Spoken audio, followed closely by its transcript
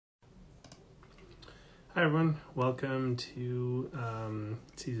Hi everyone, welcome to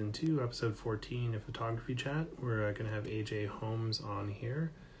season 2, episode 14 of Photography Chat. We're going to have AJ Holmes on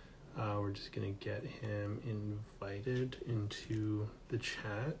here. We're just going to get him invited into the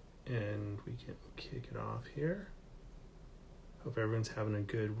chat and we can kick it off here. Hope everyone's having a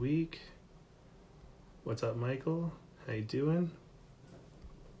good week. What's up, Michael? How you doing?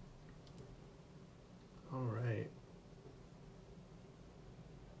 All right.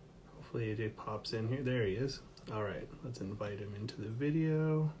 Hopefully AJ pops in here. There he is. All right, let's invite him into the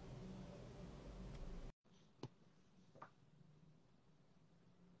video.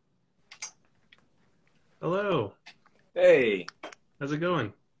 Hello. Hey. How's it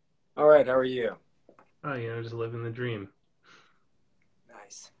going? All right, how are you? Oh, just living the dream.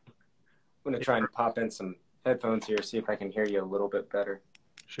 Nice. I'm going to try and pop in some headphones here, see if I can hear you a little bit better.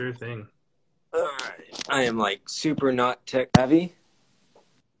 Sure thing. All right. I am like super not tech savvy.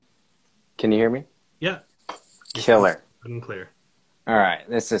 Can you hear me? Yeah. Killer. Good and clear. All right.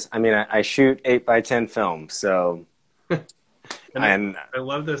 I shoot 8x10 film, so. I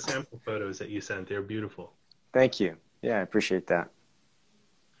love those sample photos that you sent. They're beautiful. Thank you. Yeah, I appreciate that.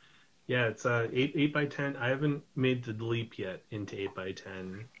 Yeah, it's 8x10. I haven't made the leap yet into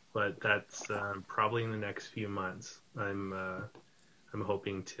 8x10, but that's probably in the next few months. I'm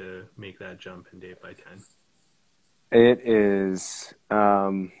hoping to make that jump into 8x10. It is,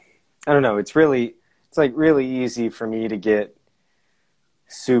 I don't know, it's really easy for me to get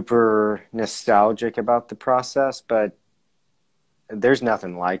super nostalgic about the process, but there's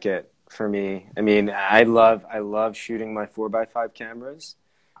nothing like it for me. I mean, I love shooting my 4x5 cameras.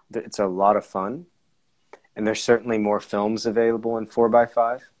 It's a lot of fun. And there's certainly more films available in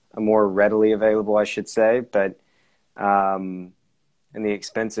 4x5, more readily available, I should say. But, and the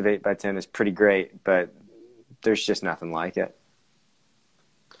expensive 8x10 is pretty great, but there's just nothing like it.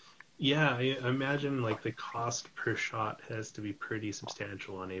 Yeah, I imagine like the cost per shot has to be pretty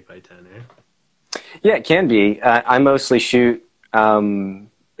substantial on 8x10, eh? Yeah, it can be. I mostly shoot 8x10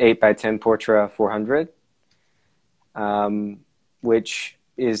 Portra 400, which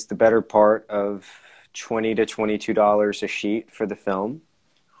is the better part of $20 to $22 a sheet for the film.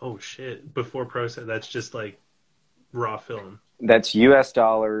 Oh shit! Before process, that's just like raw film. That's US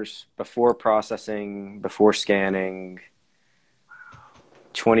dollars before processing, before scanning.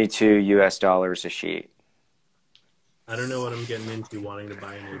 22 US dollars a sheet. I don't know what I'm getting into wanting to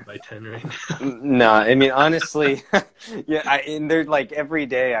buy an 8x10 right now. No, I mean, honestly, yeah, and they're like every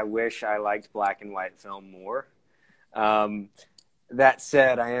day I wish I liked black and white film more. That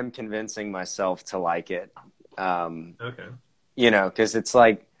said, I am convincing myself to like it. Okay. You know, because it's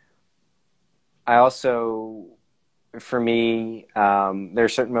like, I also, for me, there are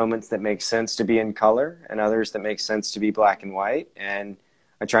certain moments that make sense to be in color and others that make sense to be black and white. And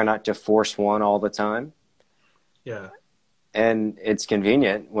I try not to force one all the time. Yeah. And it's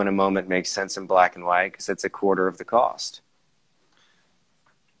convenient when a moment makes sense in black and white because it's a quarter of the cost.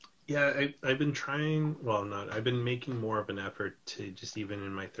 Yeah, I've been trying, well, not, I've been making more of an effort to just even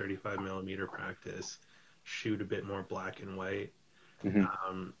in my 35 millimeter practice, shoot a bit more black and white.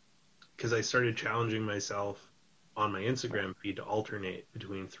 Mm-hmm. Because I started challenging myself on my Instagram feed to alternate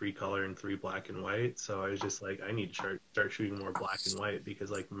between 3 color and 3 black and white. So I was just like, I need to start shooting more black and white because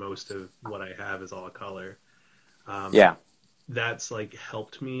like most of what I have is all color. Yeah. That's like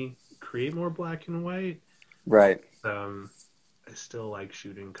helped me create more black and white. Right. I still like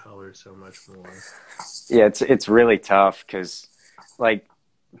shooting color so much more. Yeah, it's really tough because, like,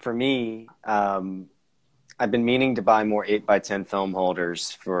 for me, I've been meaning to buy more 8x10 film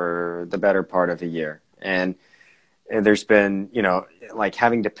holders for the better part of a year. And there's been, you know, like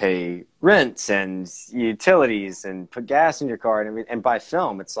having to pay rents and utilities and put gas in your car and buy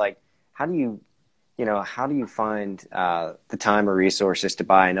film. It's like, how do you find the time or resources to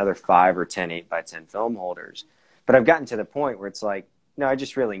buy another 5 or 10 8x10 film holders? But I've gotten to the point where it's like, no, I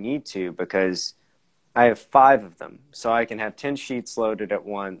just really need to because I have 5 of them. So I can have 10 sheets loaded at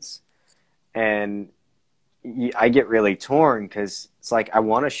once. And I get really torn because it's like I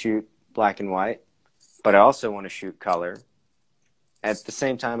want to shoot black and white, but I also want to shoot color. At the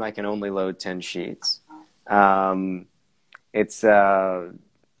same time, I can only load 10 sheets. It's I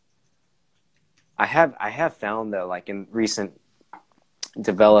have found though, like in recent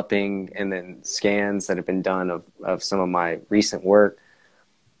developing and then scans that have been done of some of my recent work,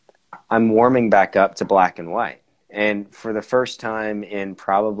 I'm warming back up to black and white. And for the first time in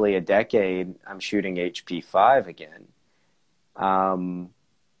probably a decade, I'm shooting HP5 again.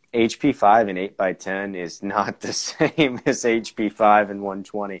 HP5 and 8x10 is not the same as HP5 and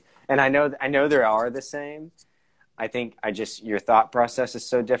 120. And I know there are the same. I think your thought process is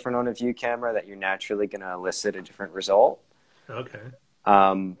so different on a view camera that you're naturally going to elicit a different result. Okay.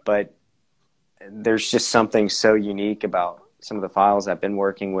 But there's just something so unique about some of the files I've been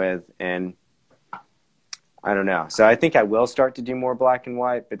working with, and I don't know. So I think I will start to do more black and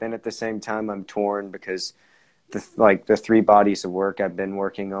white, but then at the same time, I'm torn because the three bodies of work I've been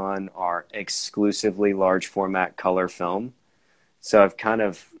working on are exclusively large format color film. So I'm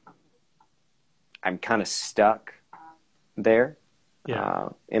kind of stuck there,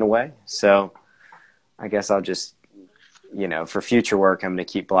 in a way. So I guess I'll just, for future work, I'm going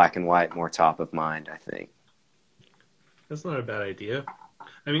to keep black and white more top of mind, I think. That's not a bad idea.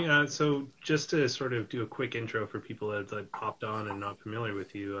 I mean, so just to sort of do a quick intro for people that like popped on and not familiar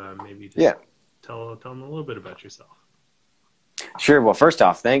with you, maybe just tell them a little bit about yourself. Sure. Well, first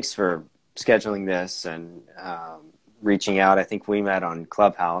off, thanks for scheduling this and reaching out. I think we met on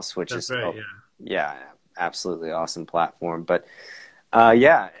Clubhouse, which That's is right, absolutely awesome platform. But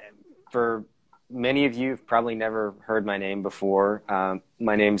for many of you who've probably never heard my name before,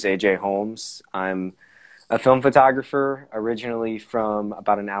 my name's AJ Holmes. I'm a film photographer, originally from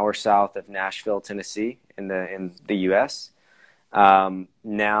about an hour south of Nashville, Tennessee, in the U.S.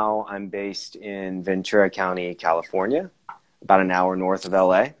 Now I'm based in Ventura County, California, about an hour north of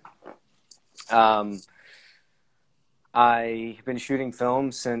L.A. I've been shooting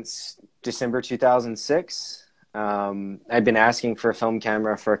film since December 2006. I've been asking for a film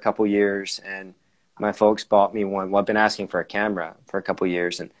camera for a couple years, and my folks bought me one. Well, I've been asking for a camera for a couple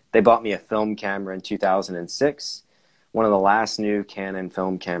years, and they bought me a film camera in 2006, one of the last new Canon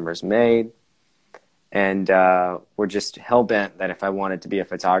film cameras made. And we're just hell-bent that if I wanted to be a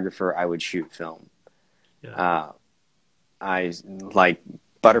photographer, I would shoot film. Yeah. I like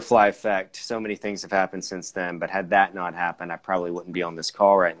butterfly effect. So many things have happened since then, but had that not happened, I probably wouldn't be on this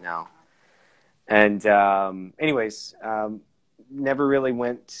call right now. And anyways, never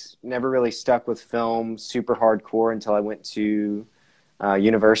really stuck with film super hardcore until I went to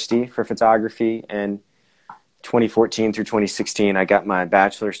university for photography. And 2014 through 2016, I got my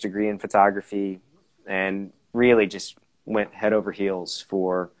bachelor's degree in photography and really just went head over heels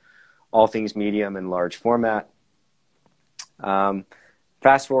for all things medium and large format.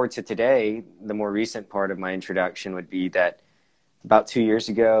 Fast forward to today, the more recent part of my introduction would be that about 2 years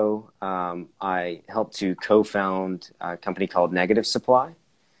ago, I helped to co-found a company called Negative Supply.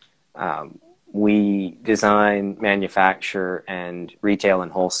 We design, manufacture, and retail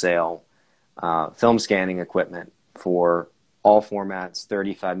and wholesale film scanning equipment for all formats,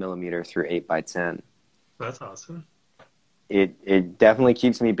 35 millimeter through 8x10. That's awesome. It definitely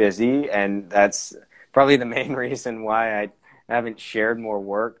keeps me busy, and that's probably the main reason why I haven't shared more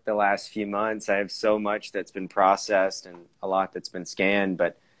work the last few months. I have so much that's been processed and a lot that's been scanned,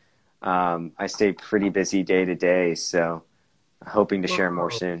 but I stay pretty busy day to day, so hoping to share more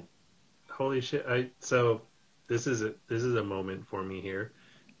soon. Holy shit! So this is a moment for me here.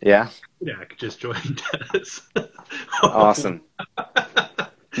 Yeah. Kodak just joined us. Awesome.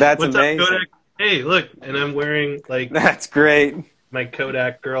 That's What's amazing. Up, Kodak? Hey, look, and I'm wearing That's great. My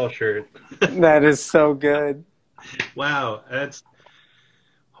Kodak girl shirt. That is so good. Wow, that's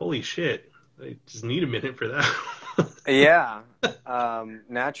holy shit. I just need a minute for that. Yeah,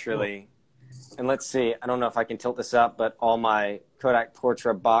 naturally. Cool. And let's see, I don't know if I can tilt this up, but all my Kodak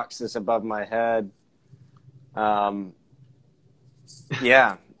Portra boxes above my head.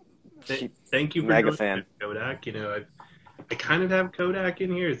 Yeah. Thank you for mega fan. Kodak. I kind of have Kodak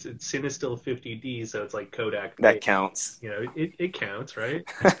in here. It's Cinestill 50D, so it's like Kodak. That counts. It counts, right?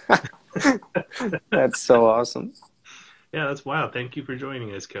 That's so awesome. Yeah, that's wild. Thank you for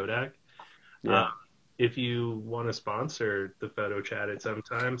joining us, Kodak. Yeah. If you want to sponsor the photo chat at some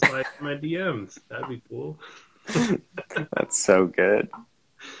time, slide in my DMs. That'd be cool. That's so good.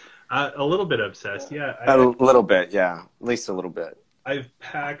 A little bit obsessed, yeah. A little bit, yeah. At least a little bit. I've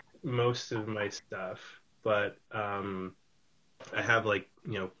packed most of my stuff, but I have 4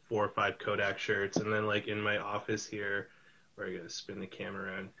 or 5 Kodak shirts, and then in my office here, where I gotta spin the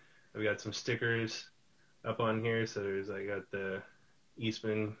camera around, I've got some stickers up on here. So I got the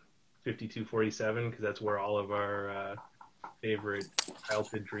Eastman 5247 because that's where all of our favorite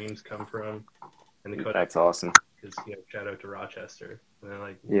childhood dreams come from, and the Kodak. That's awesome. Because shout out to Rochester, and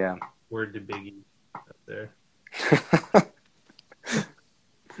then word to Biggie up there.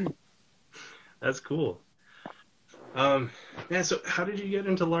 That's cool. Yeah. So how did you get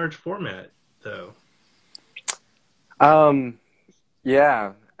into large format though?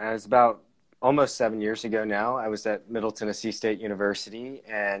 Yeah, it was about almost 7 years ago now. I was at Middle Tennessee State University,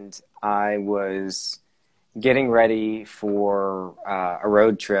 and I was getting ready for a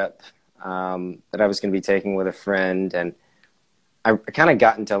road trip that I was going to be taking with a friend, and I kind of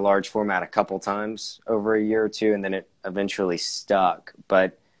got into large format a couple times over a year or two, and then it eventually stuck.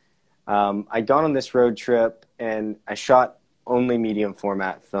 But I'd gone on this road trip, and I shot only medium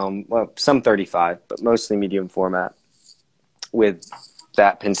format film, well, some 35, but mostly medium format with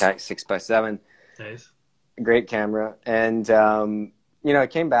that Pentax 6x7. Nice. Great camera. And, I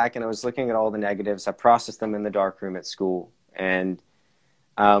came back and I was looking at all the negatives. I processed them in the darkroom at school. And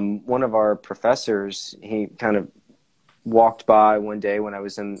one of our professors, he kind of walked by one day when I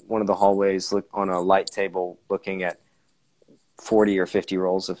was in one of the hallways on a light table looking at 40 or 50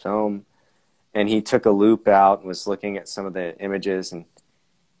 rolls of film. And he took a loop out and was looking at some of the images and,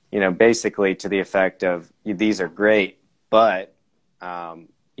 basically to the effect of, these are great, but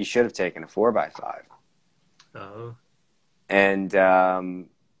you should have taken a 4x5. Oh. And,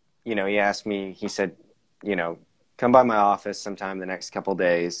 he asked me, he said, come by my office sometime the next couple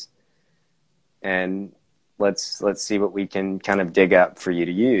days and let's see what we can kind of dig up for you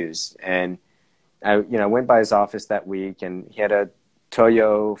to use. And I went by his office that week, and he had a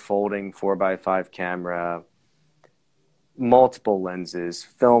Toyo folding 4x5 camera, multiple lenses,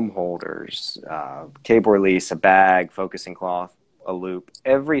 film holders, cable release, a bag, focusing cloth, a loop,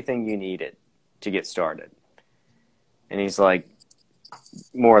 everything you needed to get started. And he's like,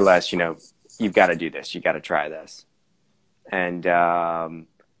 more or less, you've got to do this. You got to try this. And that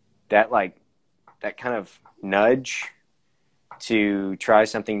kind of nudge to try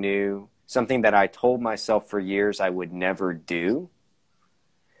something new, something that I told myself for years I would never do,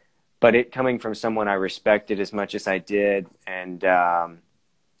 but it coming from someone I respected as much as I did. And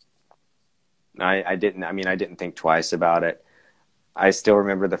I didn't think twice about it. I still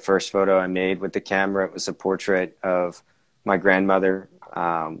remember the first photo I made with the camera. It was a portrait of my grandmother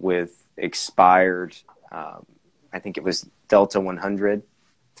with expired, I think it was Delta 100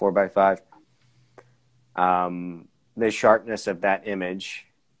 4x5. The sharpness of that image,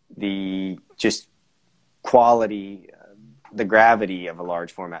 the just quality, the gravity of a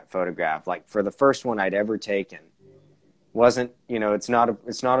large format photograph. Like for the first one I'd ever taken, wasn't, it's not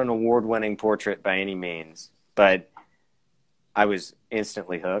an award-winning portrait by any means, but I was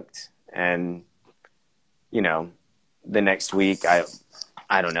instantly hooked. And, the next week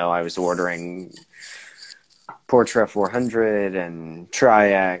I don't know, I was ordering Portra 400 and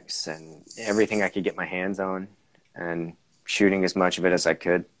Tri-X and everything I could get my hands on and shooting as much of it as I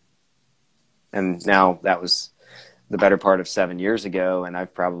could. And now that was the better part of 7 years ago, and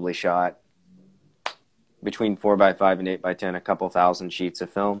I've probably shot between 4x5 and 8x10 a couple thousand sheets of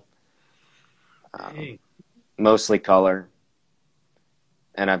film, mostly color.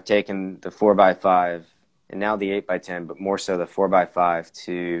 And I've taken the 4x5 and now the 8x10, but more so the 4x5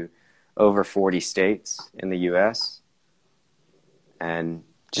 to over 40 states in the U.S. and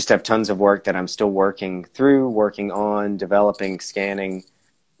just have tons of work that I'm still working on, developing, scanning.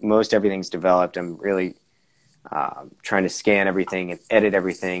 Most everything's developed. I'm really trying to scan everything and edit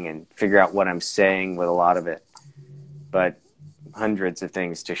everything and figure out what I'm saying with a lot of it, but hundreds of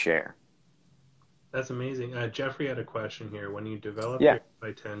things to share. That's amazing. Jeffrey had a question here. When you develop your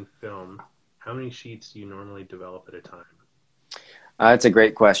 8x10 film, how many sheets do you normally develop at a time? That's a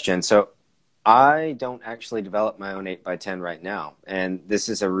great question. So I don't actually develop my own 8x10 right now. And this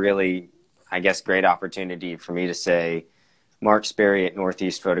is a really, I guess, great opportunity for me to say Mark Sperry at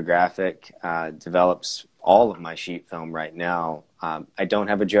Northeast Photographic develops all of my sheet film right now. I don't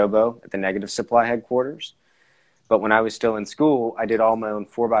have a Jobo at the Negative Supply headquarters, but when I was still in school, I did all my own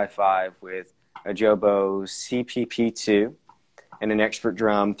 4x5 with a Jobo CPP2 and an Expert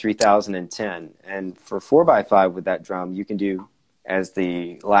Drum 3010. And for 4x5 with that drum, you can do, as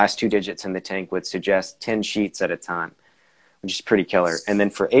the last two digits in the tank would suggest, 10 sheets at a time, which is pretty killer. And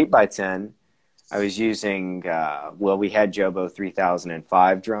then for 8x10, I was using, we had Jobo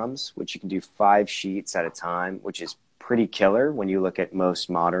 3005 drums, which you can do 5 sheets at a time, which is pretty killer when you look at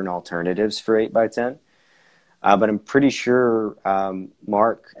most modern alternatives for 8x10. But I'm pretty sure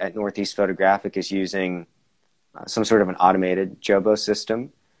Mark at Northeast Photographic is using some sort of an automated Jobo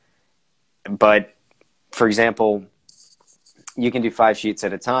system. But, for example, you can do 5 sheets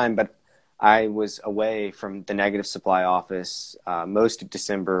at a time, but I was away from the Negative Supply office most of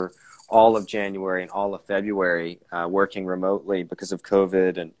December, all of January, and all of February, working remotely because of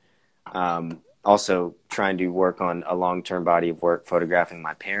COVID, and also trying to work on a long-term body of work photographing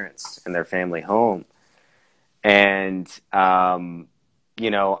my parents and their family home. And,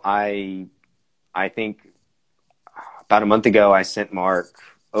 I think about a month ago, I sent Mark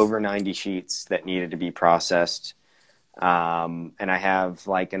over 90 sheets that needed to be processed. And I have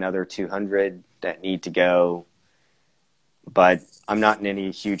like another 200 that need to go. But I'm not in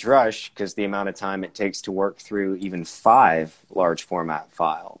any huge rush because the amount of time it takes to work through even 5 large format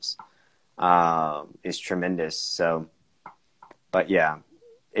files is tremendous. So, but yeah,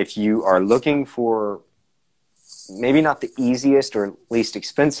 if you are looking for maybe not the easiest or least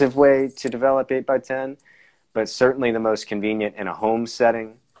expensive way to develop 8x10, but certainly the most convenient in a home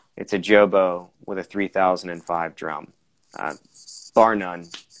setting, it's a Jobo with a 3005 drum. Bar none,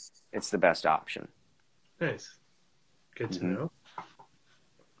 it's the best option. Nice. Good to know.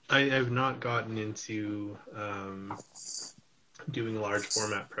 I have not gotten into doing large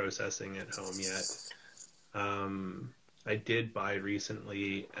format processing at home yet. I did buy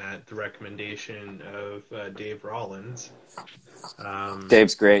recently at the recommendation of Dave Rollins.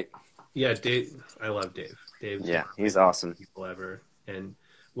 Dave's great. Yeah, Dave. I love Dave. Dave's he's awesome. People ever. And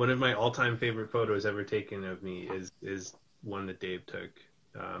one of my all-time favorite photos ever taken of me is one that Dave took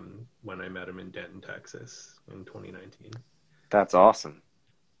when I met him in Denton, Texas in 2019. That's awesome.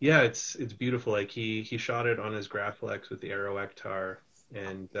 Yeah, it's beautiful. Like he shot it on his Graflex with the Aero Ektar,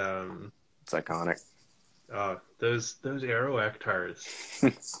 and it's iconic. Those Aero Ektars,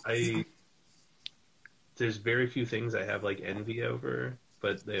 there's very few things I have like envy over,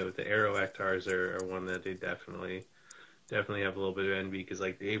 but the Aero Ektars are one that they definitely have a little bit of envy, because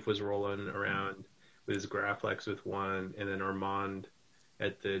like Dave was rolling around with his Graflex with one, and then Armand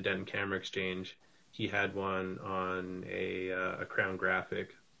at the Denton Camera Exchange, he had one on a Crown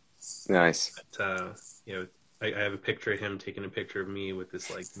Graphic. Nice. But, I have a picture of him taking a picture of me with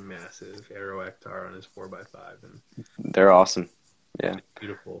this like massive Aero Ektar on his 4x5, and they're awesome. Yeah, it's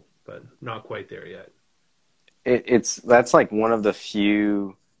beautiful, but not quite there yet. That's like one of the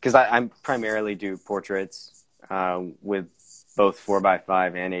few, because I primarily do portraits with both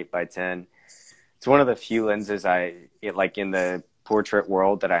 4x5 and 8x10. It's one of the few lenses like in the portrait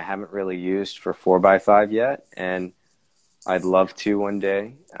world that I haven't really used for 4x5 yet, and I'd love to one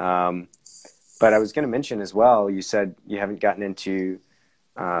day. But I was going to mention as well, you said you haven't gotten into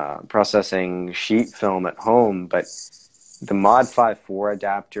processing sheet film at home, but the Mod 5.4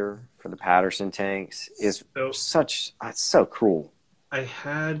 adapter for the Patterson tanks is so cool. I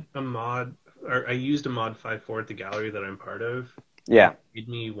had I used a Mod 5.4 at the gallery that I'm part of. Yeah. It made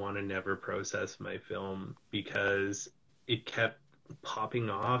me want to never process my film because it kept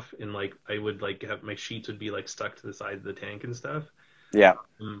popping off, and like I would like have my sheets would be like stuck to the side of the tank and stuff. Yeah.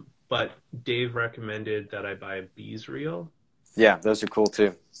 But Dave recommended that I buy a Bees reel. Yeah, those are cool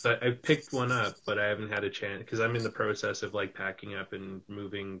too. So I picked one up, but I haven't had a chance because I'm in the process of like packing up and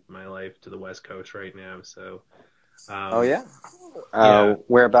moving my life to the West Coast right now. So. Oh yeah.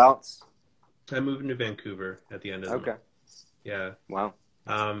 Whereabouts? I'm moving to Vancouver at the end of the month. Yeah. Wow.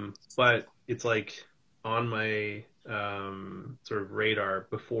 But it's like on my sort of radar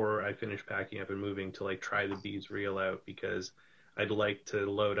before I finish packing up and moving to like try the Bees reel out, because I'd like to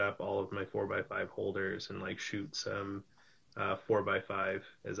load up all of my 4x5 holders and like shoot some 4x5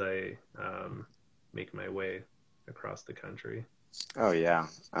 as I make my way across the country. Oh yeah.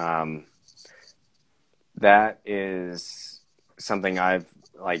 That is something I've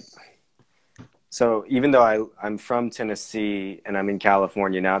like. So even though I'm from Tennessee and I'm in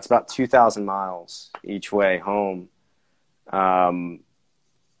California now, it's about 2,000 miles each way home. I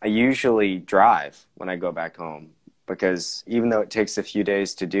usually drive when I go back home, because even though it takes a few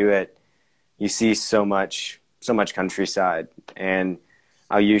days to do it, you see so much countryside, and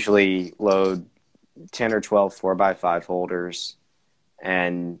I'll usually load 10 or 12 4x5 holders,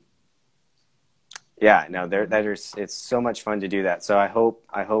 and yeah, no, it's so much fun to do that. So I hope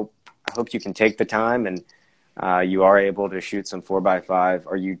you can take the time and you are able to shoot some 4x5.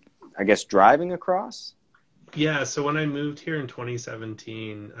 Are you, I guess, driving across? Yeah, so when I moved here in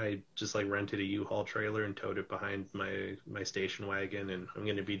 2017, I just like rented a U-Haul trailer and towed it behind my station wagon, and I'm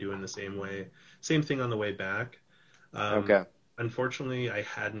going to be doing the same thing on the way back. Okay. Unfortunately, I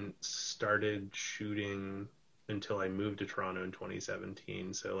hadn't started shooting until I moved to Toronto in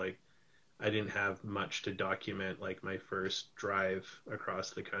 2017, so like I didn't have much to document like my first drive across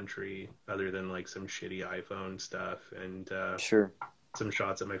the country, other than like some shitty iPhone stuff and sure, some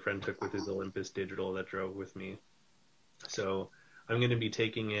shots that my friend took with his Olympus digital that drove with me. So I'm going to be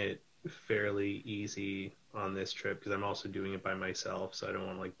taking it fairly easy on this trip, because I'm also doing it by myself, so I don't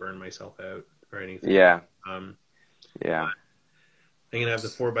want to like burn myself out or anything. Yeah. Yeah. I'm going to have the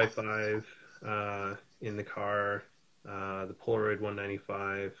 4x5 in the car, the Polaroid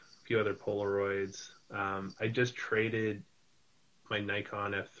 195, a few other Polaroids. I just traded my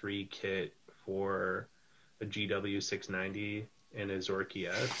Nikon F3 kit for a GW 690 and a Zorky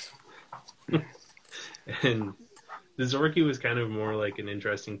S. And the Zorky was kind of more like an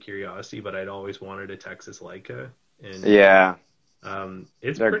interesting curiosity, but I'd always wanted a Texas Leica. And yeah,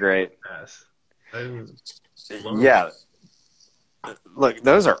 It's They're pretty great. fast. I'm blown away. Yeah, look,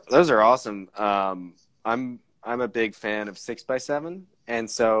 those are awesome. I'm a big fan of 6x7, and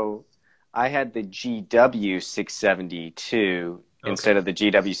so I had the GW 672 Okay. instead of the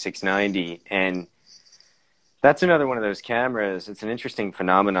GW 690, and that's another one of those cameras. It's an interesting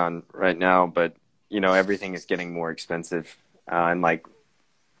phenomenon right now, but everything is getting more expensive, and like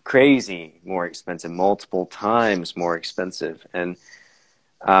crazy more expensive, multiple times more expensive, and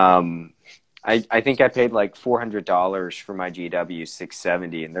um, I think I paid like $400 for my GW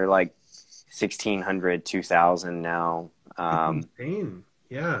 670, and they're like 1,600, 2,000 now. It's Um, insane.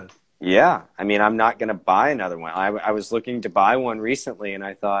 Yeah. yeah, I mean, I'm not going to buy another one. I was looking to buy one recently, and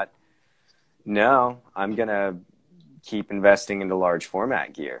I thought, no, I'm going to keep investing into large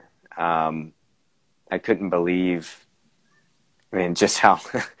format gear. Um, I couldn't believe, I mean, just how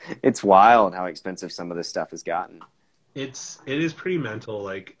it's wild how expensive some of this stuff has gotten. It is pretty mental.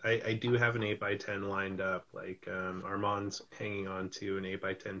 Like I do have an 8x10 lined up. Like Armand's hanging on to an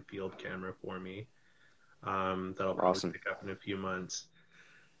 8x10 field camera for me. That I'll probably Awesome. pick up in a few months.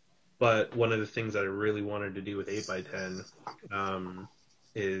 But one of the things that I really wanted to do with 8x10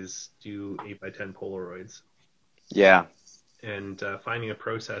 is do 8x10 Polaroids. Yeah. And finding a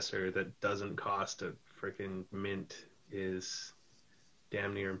processor that doesn't cost a freaking mint is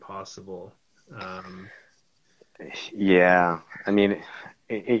damn near impossible. Um, Yeah, I mean,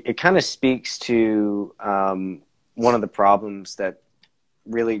 it kind of speaks to one of the problems that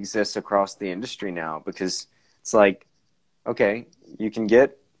really exists across the industry now, because it's like, okay, you can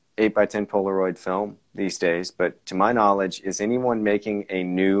get 8x10 Polaroid film these days, but to my knowledge, is anyone making a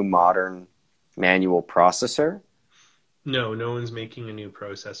new modern manual processor? no, no one's making a new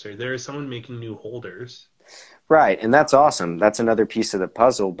processor. There is someone making new holders. Right, and that's awesome. That's another piece of the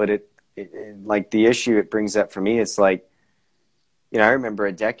puzzle, but like the issue it brings up for me, it's like, I remember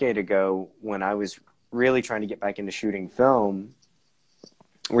a decade ago when I was really trying to get back into shooting film,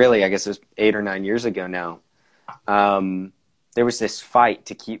 really, I guess it was 8 or 9 years ago now. There was this fight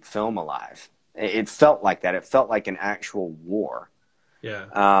to keep film alive. It felt like that. It felt like an actual war. Yeah.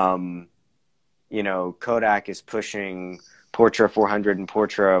 Um, Kodak is pushing Portra 400 and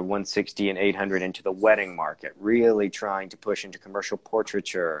Portra 160 and 800 into the wedding market, really trying to push into commercial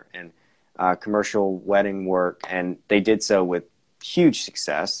portraiture and commercial wedding work. And they did so with huge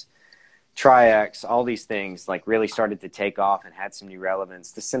success. Tri-X, all these things like really started to take off and had some new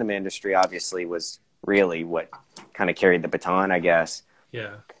relevance. The cinema industry obviously was really what kind of carried the baton, I guess.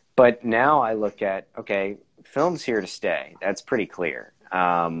 Yeah. But now I look at, okay, film's here to stay. That's pretty clear.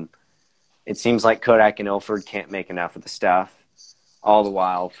 It seems like Kodak and Ilford can't make enough of the stuff. All the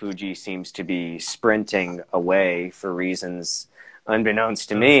while, Fuji seems to be sprinting away for reasons unbeknownst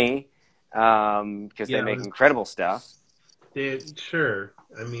to me, because they Yeah, make incredible stuff. sure.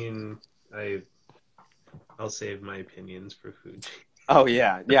 I mean, I'll save my opinions for Fuji. Oh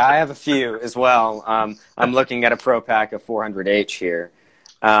yeah, yeah. I have a few as well. I'm looking at a Pro Pack of 400H here.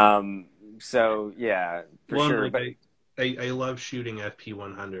 So yeah, for One, sure. like But I love shooting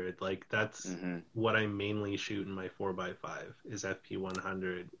FP100. Like that's mhm. what I mainly shoot in my 4x5 is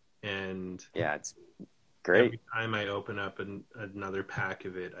FP100. And Yeah, it's every great. time I open up another pack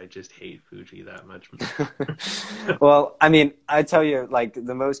of it, I just hate Fuji that much. Well, I mean, I tell you, like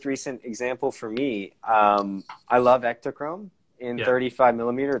the most recent example for me, I love Ektachrome in Yeah. 35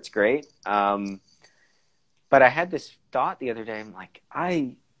 millimeter. It's great. But I had this thought the other day. I'm like,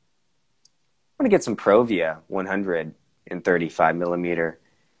 I want to get some Provia 100 in 35 millimeter.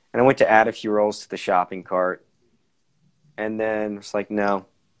 And I went to add a few rolls to the shopping cart. And then it's like, no,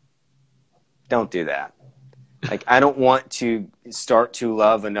 don't do that. Like, I don't want to start to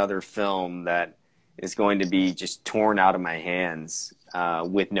love another film that is going to be just torn out of my hands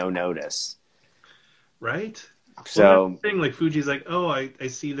with no notice. Right? Well, that's So, the thing. Like Fuji's like, oh, I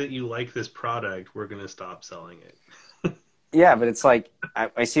see that you like this product. We're gonna stop selling it. yeah, but it's like,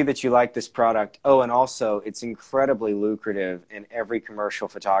 I see that you like this product. Oh, and also, it's incredibly lucrative, and every commercial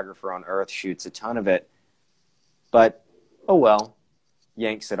photographer on earth shoots a ton of it. But, oh well,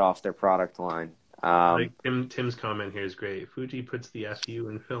 yanks it off their product line. Like Tim's comment here is great. Fuji puts the FU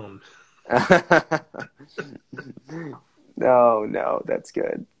in film. No, no, that's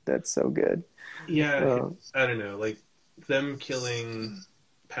good. That's so good. Yeah, Uh, I don't know. Like them killing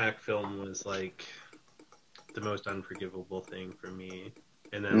pack film was like the most unforgivable thing for me.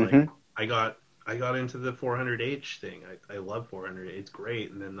 And then like hmm I got into the 400H thing. I love 400. It's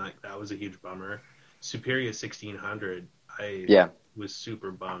great. And then like that was a huge bummer. Superior 1600. I Yeah. was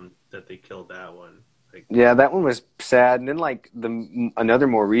super bummed that they killed that one. Like Yeah, that one was sad. And then like another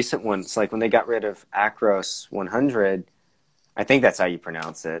more recent one, it's like when they got rid of Acros 100, I think that's how you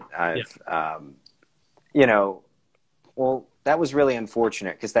pronounce it. Yeah. You know, well, that was really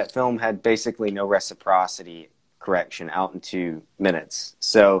unfortunate because that film had basically no reciprocity correction out in 2 minutes.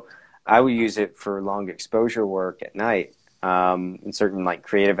 So I would use it for long exposure work at night, in certain like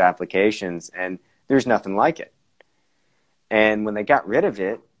creative applications, and there's nothing like it. And when they got rid of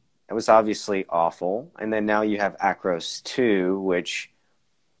it, it was obviously awful. And then now you have Acros 2, which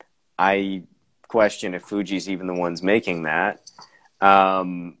I question if Fuji's even the ones making that.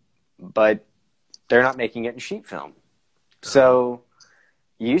 But they're not making it in sheet film. So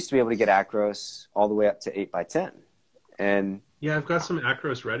you used to be able to get Acros all the way up to 8 by 10. And Yeah, I've got some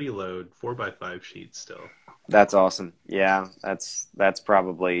Acros Ready Load 4x5 sheets still. that's awesome. Yeah, that's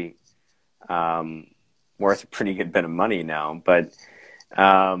probably worth a pretty good bit of money now. But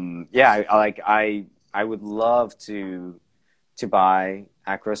yeah, I would love to buy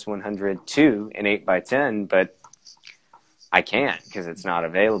Acros 102 in 8 by 10, but I can't because it's not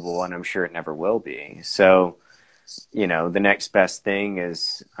available, and I'm sure it never will be. So, you know, the next best thing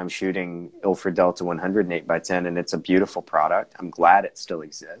is I'm shooting Ilford Delta 100 in 8 by 10, and it's a beautiful product. I'm glad it still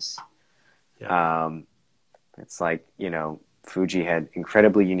exists. Yeah. It's like, you know, Fuji had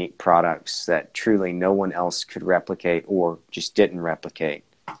incredibly unique products that truly no one else could replicate or just didn't replicate.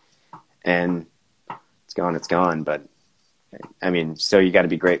 And it's gone, it's gone. But I mean, so you got to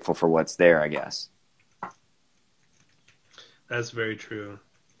be grateful for what's there, I guess. That's very true.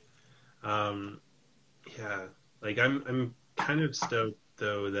 Yeah, like I'm kind of stoked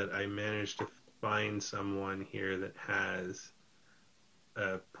though that I managed to find someone here that has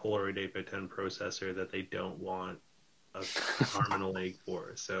a Polaroid 8 by 10 processor that they don't want an arm and a leg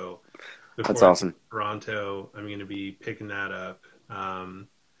for. So That's before I go to awesome. Toronto, I'm going to be picking that up.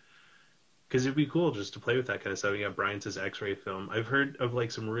 Because it'd be cool just to play with that kind of stuff. Yeah, Brian says X-ray film. I've heard of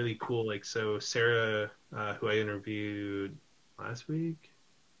like some really cool, like, so Sarah, who I interviewed last week,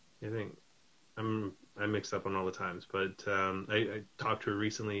 I think I mixed up on all the times, but I talked to her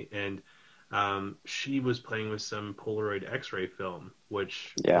recently, and she was playing with some Polaroid X-ray film,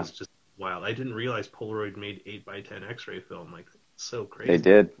 which Yeah, was just wild. I didn't realize Polaroid made 8 by 10 X-ray film. Like, so they crazy.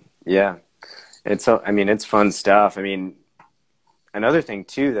 did. Yeah. I mean, it's fun stuff. I mean, another thing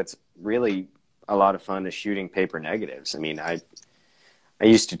too that's really a lot of fun is shooting paper negatives. I mean, I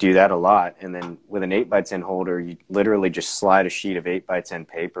used to do that a lot, and then with an 8 by 10 holder, you literally just slide a sheet of 8 by 10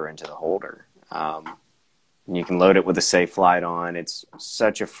 paper into the holder. And you can load it with a safe light on. It's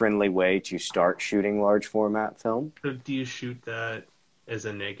such a friendly way to start shooting large format film. So do you shoot that as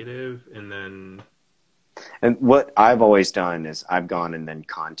a negative and then? And what I've always done is I've gone and then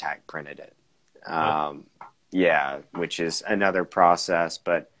contact printed it. Oh, Yeah, which is another process,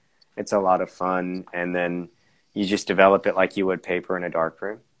 but it's a lot of fun. And then you just develop it like you would paper in a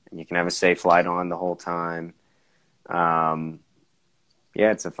darkroom, and you can have a safe light on the whole time. Um,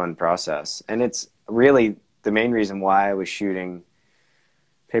 yeah, it's a fun process. And it's really the main reason why I was shooting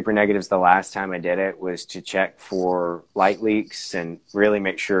paper negatives the last time I did it was to check for light leaks and really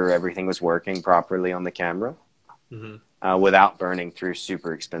make sure everything was working properly on the camera, hmm. without burning through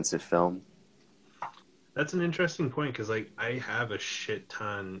super expensive film. That's an interesting point because like I have a shit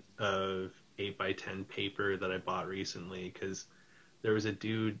ton of 8 by 10 paper that I bought recently because there was a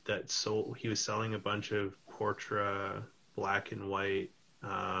dude that sold, he was selling a bunch of Portra black and white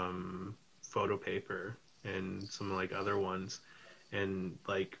photo paper and some like other ones, and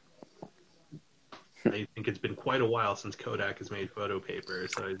like I think it's been quite a while since Kodak has made photo paper,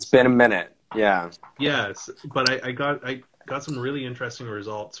 so It's it's been a minute. Yeah. yes, but I got some really interesting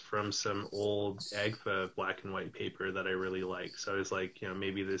results from some old Agfa black and white paper that I really like. So I was like, you know,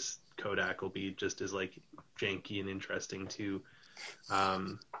 maybe this Kodak will be just as like janky and interesting too.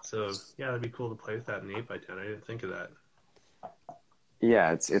 So yeah, that'd be cool to play with that in 8 by 10. I didn't think of that.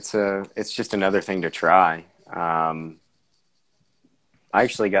 Yeah, it's just another thing to try. I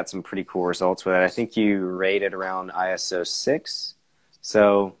actually got some pretty cool results with it. I think you rated around ISO 6.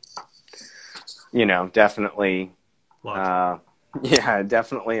 So, you know, definitely, Lots. uh, yeah,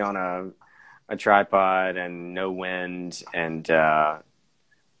 definitely on a tripod and no wind, and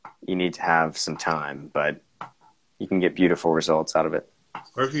you need to have some time, but you can get beautiful results out of it.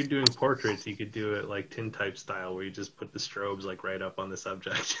 Or if you're doing portraits, you could do it like tintype style, where you just put the strobes like right up on the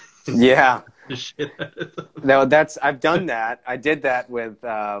subject and Yeah, the shit out of them. no, I've done that. I did that with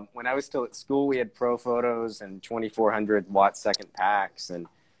when I was still at school. We had Pro Photos and 2400 watt second packs, and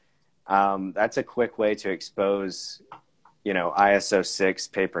that's a quick way to expose, you know, ISO 6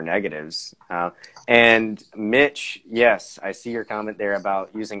 paper negatives. And Mitch, yes, I see your comment there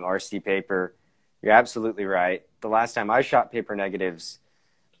about using RC paper. You're absolutely right. The last time I shot paper negatives,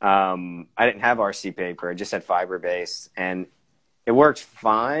 I didn't have RC paper. I just had fiber base, and it worked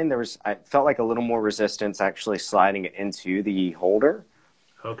fine. I felt like a little more resistance actually sliding it into the holder.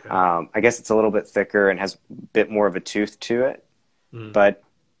 Okay. I guess it's a little bit thicker and has a bit more of a tooth to it, Mm. but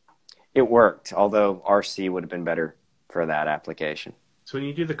it worked, although RC would have been better for that application. So when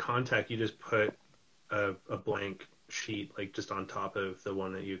you do the contact, you just put a blank sheet like just on top of the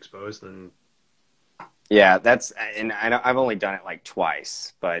one that you exposed, and Yeah, and I've only done it like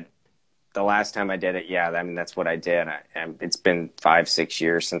twice, but the last time I did it, yeah, I mean, that's what I did. And it's been 5, 6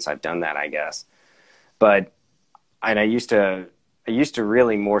 years since I've done that, I guess. But, and I used to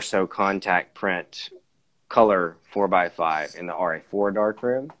really more so contact print color 4x5 in the RA4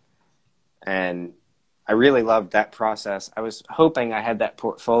 darkroom. And I really loved that process. I was hoping I had that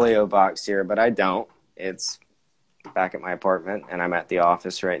portfolio box here, but I don't. It's back at my apartment, and I'm at the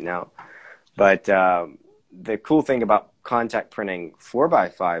office right now. But the cool thing about contact printing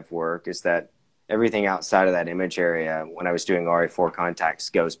 4x5 work is that everything outside of that image area, when I was doing RA4 contacts,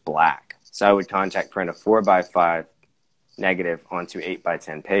 goes black. So I would contact print a 4x5 negative onto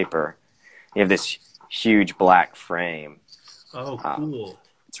 8x10 paper. You have this huge black frame. oh, cool.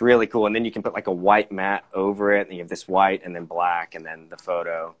 It's really cool. And then you can put like a white mat over it, and you have this white and then black and then the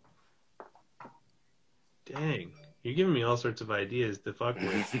photo. Dang, you're giving me all sorts of ideas to fuck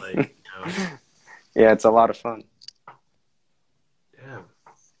with. Like, Yeah, it's a lot of fun. damn,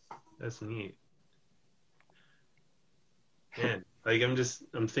 that's neat. Man, like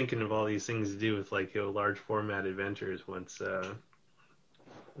I'm thinking of all these things to do with like large format adventures once.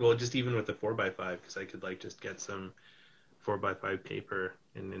 Well, just even with the 4x5, because I could like just get some 4x5 paper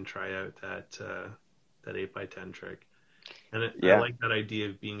and then try out that 8x10 trick. And I Yeah. like that idea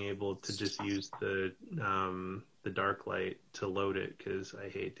of being able to just use the dark light to load it, because I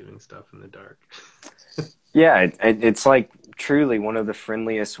hate doing stuff in the dark. Yeah, it's like truly one of the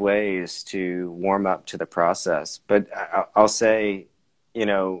friendliest ways to warm up to the process. But I'll say, you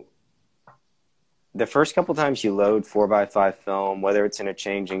know, the first couple times you load 4x5 film, whether it's in a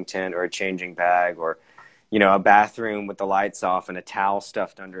changing tent or a changing bag, or, you know, a bathroom with the lights off and a towel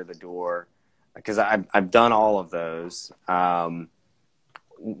stuffed under the door, because I've done all of those.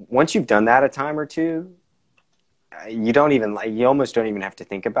 Once you've done that a time or two, you almost don't even have to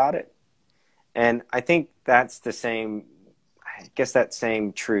think about it. And I think that's the same, I guess that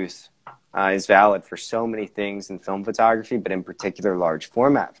same truth is valid for so many things in film photography, but in particular large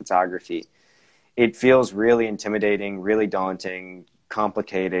format photography. It feels really intimidating, really daunting,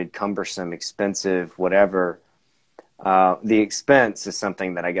 complicated, cumbersome, expensive, whatever. The expense is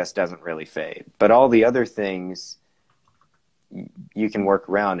something that I guess doesn't really fade. But all the other things you can work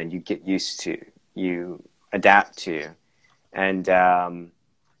around and you get used to, you adapt to. And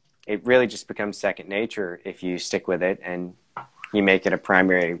it really just becomes second nature if you stick with it and you make it a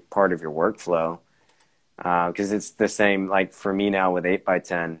primary part of your workflow. Because it's the same, like for me now with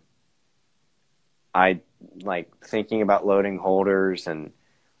 8x10, I like thinking about loading holders and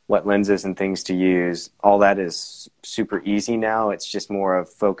what lenses and things to use. All that is super easy now. It's just more of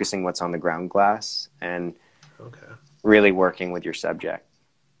focusing what's on the ground glass and Okay, really working with your subject.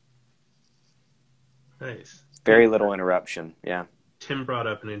 nice. Very little interruption. Yeah. Tim brought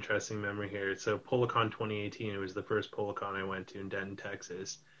up an interesting memory here. So Policon 2018, it was the first Policon I went to in Denton,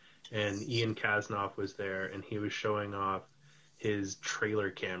 Texas, and Ian Kasnoff was there, and he was showing off his trailer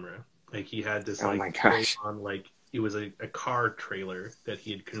camera. Like he had this Oh like my gosh. on like it was a car trailer that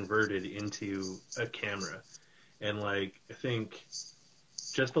he had converted into a camera, and like I think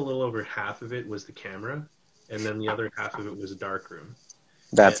just a little over half of it was the camera, and then the other half of it was a darkroom.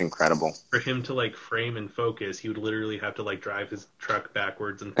 That's incredible. For him to like frame and focus, he would literally have to like drive his truck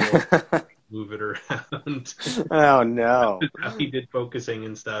backwards and forwards, move it around. Oh no. How he did focusing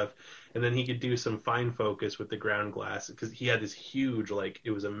and stuff, and then he could do some fine focus with the ground glass, because he had this huge, like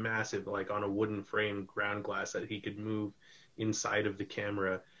it was a massive, like on a wooden frame ground glass that he could move inside of the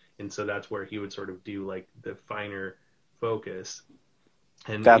camera, and so that's where he would sort of do like the finer focus.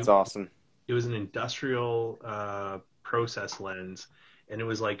 And That's awesome. it was an industrial process lens, and it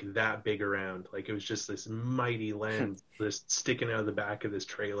was like that big around. Like it was just this mighty lens just sticking out of the back of this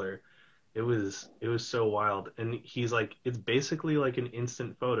trailer. It was so wild. And he's like, it's basically like an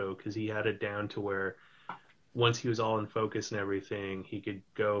instant photo, because he had it down to where once he was all in focus and everything, he could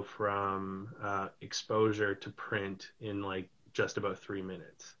go from exposure to print in like just about 3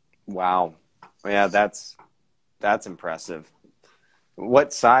 minutes. Wow. Yeah, that's impressive.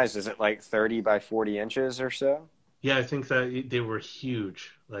 What size is it, like 30 by 40 inches or so? Yeah, I think that they were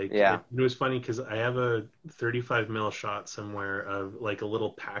huge. Like Yeah. it was funny because I have a 35 mil shot somewhere of like a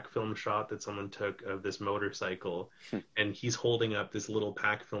little pack film shot that someone took of this motorcycle, and he's holding up this little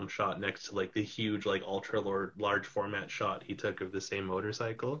pack film shot next to like the huge like large format shot he took of the same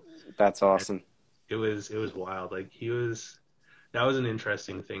motorcycle. That's And awesome. it was wild. Like he was that was an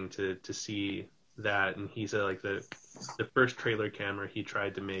interesting thing to see that. And he said like the first trailer camera he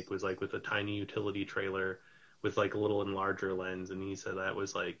tried to make was like with a tiny utility trailer with like a little enlarger lens, and he said that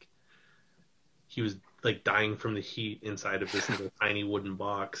was like he was like dying from the heat inside of this little tiny wooden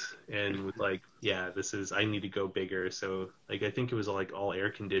box, and was like, yeah, this is I need to go bigger. So like I think it was like all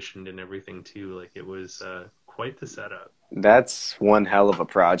air conditioned and everything too. Like it was quite the setup. That's one hell of a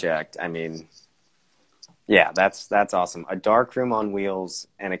project. I mean, yeah, that's awesome. A dark room on wheels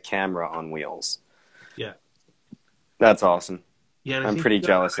and a camera on wheels. Yeah. That's awesome. Yeah, and I I'm think pretty he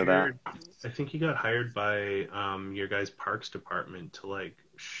got jealous of that. hired. I think he got hired by your guys' parks department to like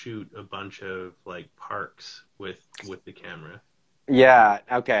shoot a bunch of like parks with the camera. Yeah,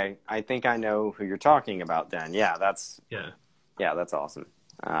 okay. I think I know who you're talking about then. Yeah, Yeah, that's awesome.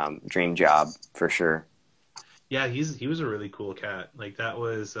 Dream job for sure. yeah, he was a really cool cat. Like that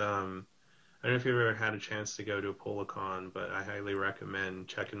was I don't know if you've ever had a chance to go to a Polacon, but I highly recommend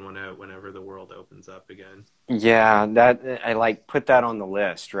checking one out whenever the world opens up again. Yeah, that I like put that on the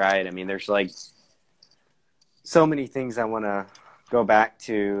list, right? I mean, there's like so many things I want to go back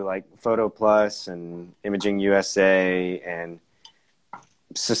to, like Photo Plus and Imaging USA and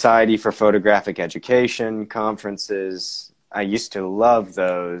Society for Photographic Education conferences. I used to love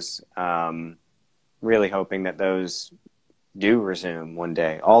those. Really hoping that those do resume one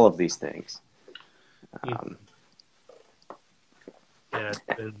day. All of these things. Yeah, Um, yeah,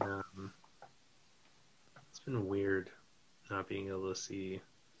 it's been weird not being able to see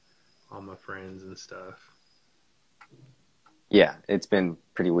all my friends and stuff. yeah, it's been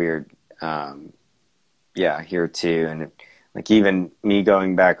pretty weird. Um, yeah, here too, and like even me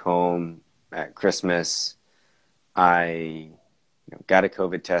going back home at Christmas, I got a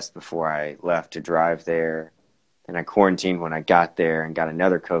COVID test before I left to drive there. And I quarantined when I got there and got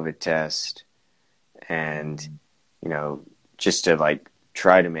another COVID test. And, you know, just to like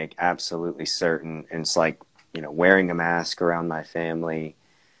try to make absolutely certain. And it's like, wearing a mask around my family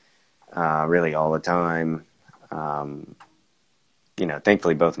really all the time. Um,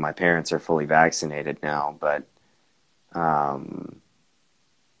 thankfully both of my parents are fully vaccinated now. But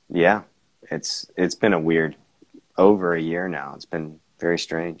yeah, it's been a weird over a year now. It's been very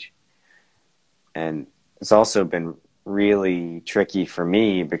strange. And it's also been really tricky for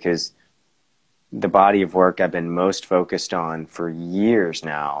me because the body of work I've been most focused on for years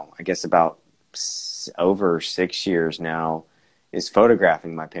now, I guess about over 6 years now, is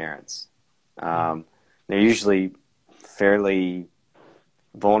photographing my parents. Mhm. They're usually fairly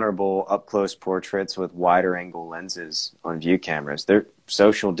vulnerable up close portraits with wider angle lenses on view cameras. They're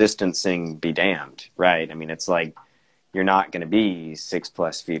social distancing be damned, right? I mean, it's like you're not going to be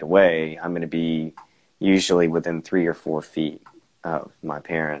 6+ feet away. I'm going to be usually within 3 or 4 feet of my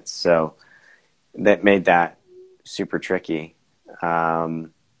parents. So that made that super tricky.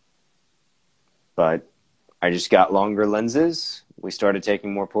 Um, but I just got longer lenses. We started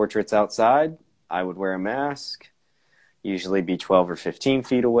taking more portraits outside. I would wear a mask, usually be 12 or 15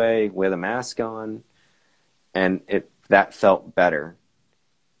 feet away with a mask on. And that felt better.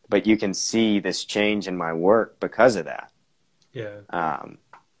 But you can see this change in my work because of that. Yeah. Um,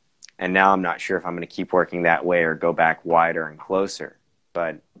 and now I'm not sure if I'm going to keep working that way or go back wider and closer.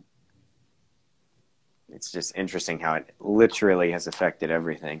 But it's just interesting how it literally has affected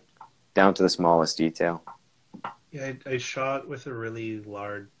everything, down to the smallest detail. Yeah, I shot with a really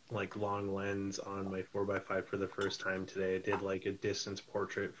large, like long lens on my 4x5 for the first time today. I did like a distance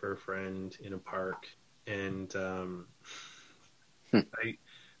portrait for a friend in a park, and Hmm. I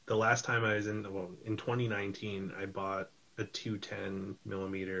the last time I was in 2019, I bought a 210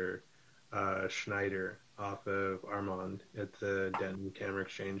 millimeter Schneider off of Armand at the Denton Camera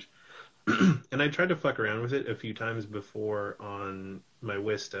Exchange, and I tried to fuck around with it a few times before on my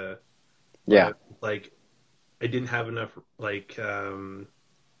Wista, Yeah, but like I didn't have enough like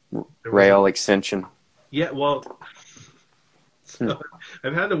there wasn't rail extension. yeah well Hmm. so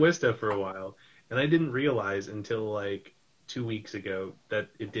I've had the Wista for a while, and I didn't realize until like 2 weeks ago that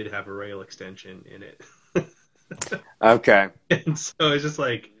it did have a rail extension in it. Okay. And so I was just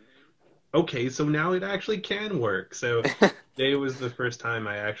like, okay, so now it actually can work. So today was the first time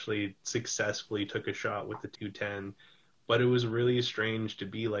I actually successfully took a shot with the 210, but it was really strange to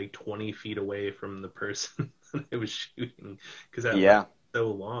be like 20 feet away from the person that I was shooting because that lens Yeah. is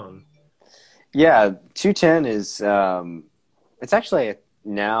so long. Yeah, 210 is it's actually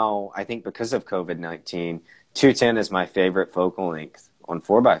now, I think because of COVID-19, 210 is my favorite focal length on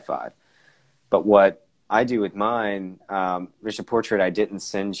 4 by 5. But what I do with mine, there's a portrait I didn't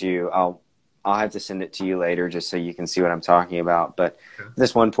send you. I'll have to send it to you later just so you can see what I'm talking about. But Okay.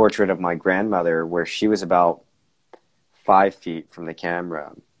 this one portrait of my grandmother where she was about 5 feet from the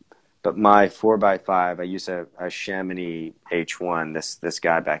camera. But my 4 by 5, I use a Chamonix H1, this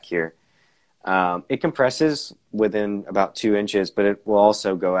guy back here. It compresses within about 2 inches, but it will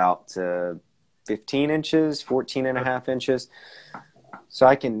also go out to 15 inches, 14 and a half inches. So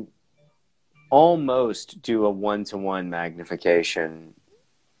I can almost do a one-to-one magnification,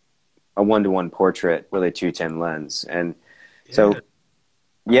 a one-to-one portrait with a 210 lens. And Yeah. so,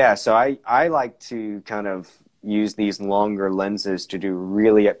 yeah, so I like to kind of use these longer lenses to do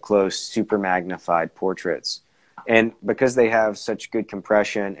really up close, super magnified portraits. And because they have such good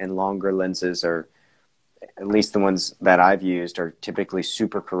compression and longer lenses are, at least the ones that I've used, are typically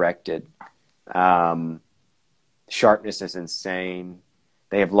super corrected. Um, Sharpness is insane.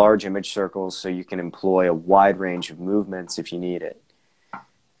 They have large image circles, so you can employ a wide range of movements if you need it.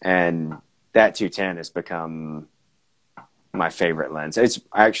 And that 210 has become my favorite lens. It's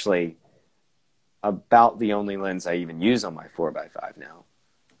actually about the only lens I even use on my 4 by 5 now.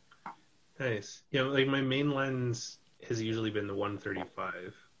 Nice. Yeah, like my main lens has usually been the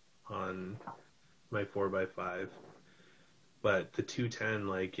 135 on my 4 by 5. But the 210,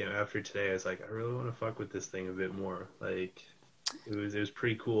 like, after today, I was like, I really want to fuck with this thing a bit more. Like, it was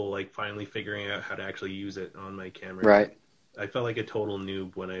pretty cool, like, finally figuring out how to actually use it on my camera. Right. I felt like a total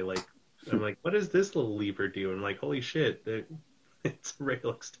noob when I'm like, what does this little lever do? I'm like, holy shit, it's a rail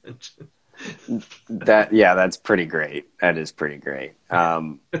extension. Yeah, that's pretty great. That is pretty great.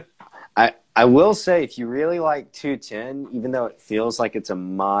 I will say, if you really like 210, even though it feels like it's a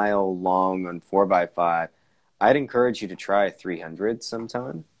mile long on 4 by 5, I'd encourage you to try a 300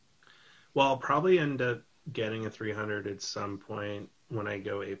 sometime. Well, I'll probably end up getting a 300 at some point when I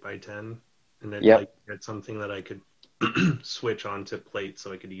go 8 by 10, and then like Yep. get something that I could switch onto plate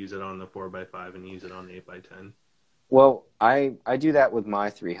so I could use it on the 4 by 5 and use it on the 8 by 10. Well, I do that with my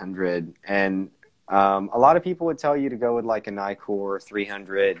 300, and a lot of people would tell you to go with like a Nikkor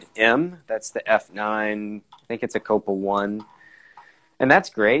 300M. That's the f9. I think it's a Copa 1, and that's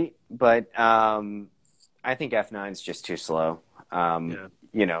great, but I think f9 is just too slow. Yeah.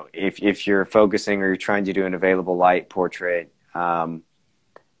 You know, if you're focusing or you're trying to do an available light portrait,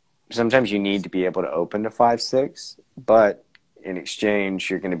 sometimes you need to be able to open to 5.6, but in exchange,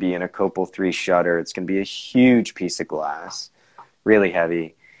 you're going to be in a Copal 3 shutter. It's going to be a huge piece of glass, really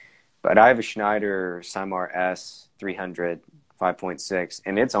heavy. But I have a Schneider Cymar S 300 5.6,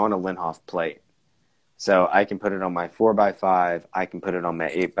 and it's on a Linhof plate. So I can put it on my 4 by 5. I can put it on my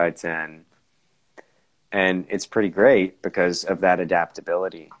 8 by 10. And it's pretty great because of that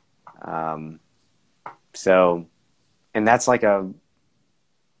adaptability. Um, so, and that's like a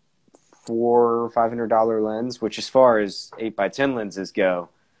 $400 or $500 lens, which as far as 8 by 10 lenses go,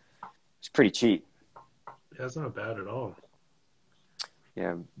 it's pretty cheap. That's not bad at all.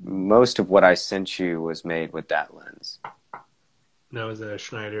 Yeah, most of what I sent you was made with that lens. Now is that a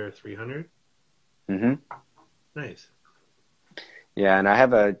Schneider 300? Hmm. Nice. Yeah, and I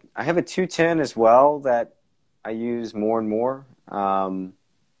have a 210 as well that I use more and more.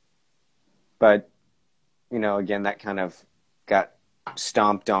 But you know, again, that kind of got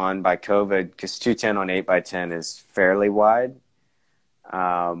stomped on by COVID because 210 on 8 by 10 is fairly wide.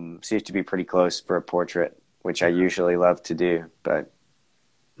 So you have to be pretty close for a portrait, which I Yeah. usually love to do, but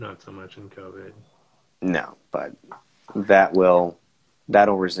Not so much in COVID. no, but that'll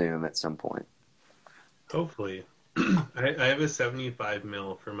resume at some point. Hopefully. I have a 75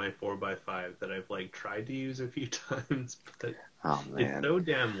 mil for my 4 by 5 that I've like tried to use a few times, but Oh it's man. so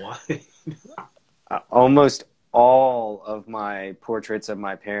damn wide. Almost all of my portraits of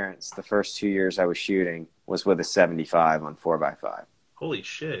my parents the first 2 years I was shooting was with a 75 on 4 by 5. Holy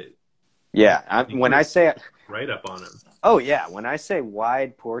shit. Yeah, You when I were say, right up on him. oh yeah, when I say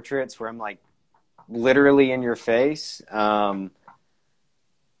wide portraits where I'm like literally in your face,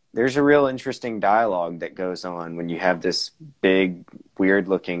 there's a real interesting dialogue that goes on when you have this big, weird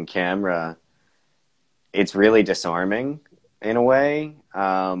looking camera. It's really disarming in a way.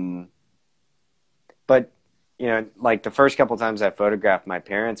 But, you know, like the first couple times I photographed my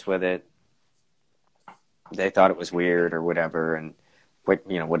parents with it, they thought it was weird or whatever. And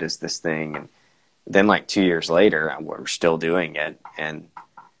what is this thing? And then like 2 years later, we're still doing it. And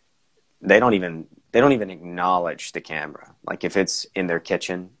they don't even acknowledge the camera. Like if it's in their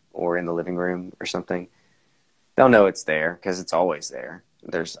kitchen or in the living room or something, they'll know it's there because it's always there.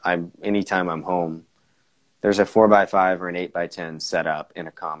 Anytime I'm home, there's a 4x5 or an 8x10 set up in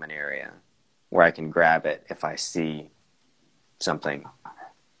a common area where I can grab it if I see something.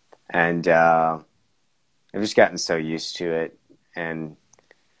 And I've just gotten so used to it.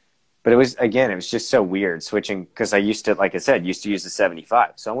 But it was just so weird switching, because I used to, like I said, used to use a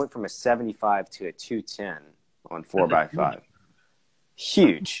 75. So I went from a 75 to a 210 on 4x5.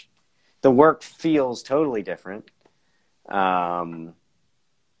 Huge. The work feels totally different. But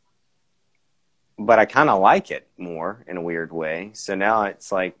I kind of like it more in a weird way. So now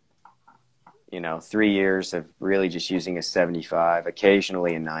it's like, 3 years of really just using a 75,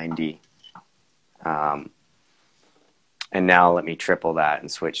 occasionally a 90. And now let me triple that and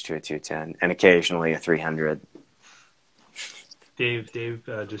switch to a 210 and occasionally a 300. Dave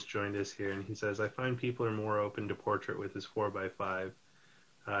just joined us here, and he says, I find people are more open to portrait with his 4x5.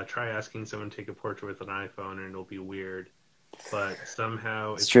 Try asking someone to take a portrait with an iPhone and it'll be weird. But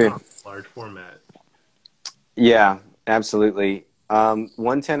somehow it's true. not a large format. Yeah, absolutely.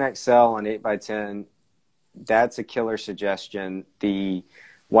 110 XL on 8x10, that's a killer suggestion. The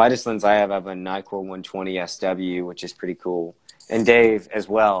widest lens I have a Nikkor 120 SW, which is pretty cool. And Dave as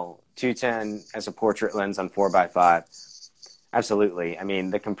well, 210 as a portrait lens on 4x5. Absolutely. I mean,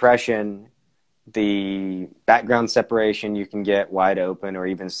 the compression, the background separation you can get wide open or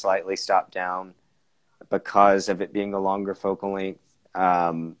even slightly stopped down because of it being a longer focal length.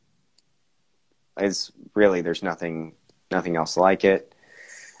 Is really, there's nothing else like it.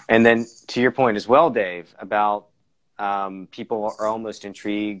 And then to your point as well, Dave, about people are almost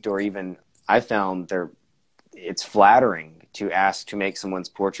intrigued, or even I found it's flattering to ask to make someone's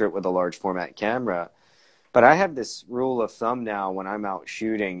portrait with a large format camera. But I have this rule of thumb now when I'm out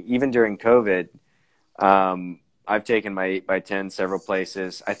shooting, even during COVID. I've taken my 8x10 several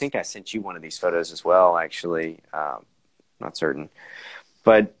places. I think I sent you one of these photos as well, actually. Not certain.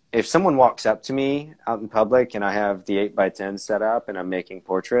 But if someone walks up to me out in public and I have the 8x10 set up and I'm making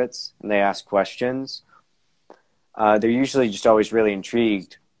portraits and they ask questions, they're usually just always really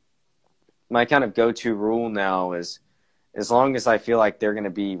intrigued. My kind of go-to rule now is, as long as I feel like they're going to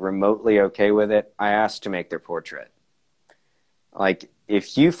be remotely okay with it, I ask to make their portrait. Like,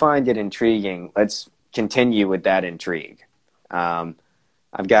 if you find it intriguing, let's continue with that intrigue. I've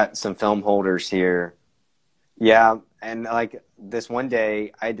got some film holders here. Yeah, and like this one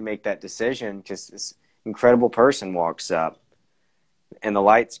day, I had to make that decision because this incredible person walks up, and the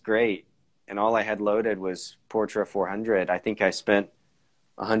light's great, and all I had loaded was Portra 400. I think I spent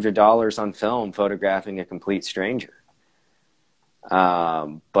 $100 on film photographing a complete stranger.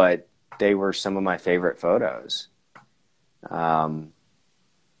 But they were some of my favorite photos.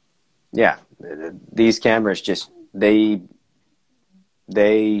 Yeah, these cameras just, they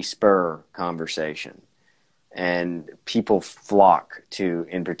spur conversation, and people flock to,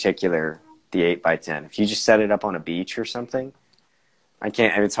 in particular, the 8x10. If you just set it up on a beach or something,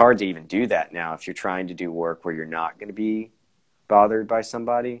 it's hard to even do that now if you're trying to do work where you're not going to be bothered by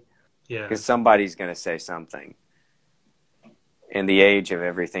somebody. Yeah. Because somebody's going to say something. In the age of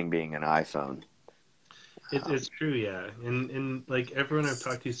everything being an iPhone. It's true, yeah. And like everyone I've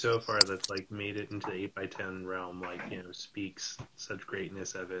talked to so far that's like made it into the 8x10 realm, like, speaks such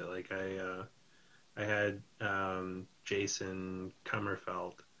greatness of it. Like I had Jason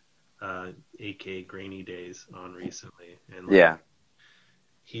Kummerfeld, aka Grainy Days, on recently, and like, yeah,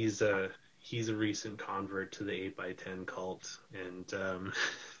 he's a recent convert to the 8x10 cult, and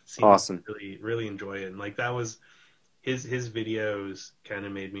seems awesome. to really enjoy it. And like that was his videos kind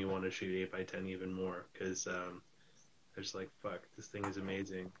of made me want to shoot 8x10 even more, because I was like, fuck, this thing is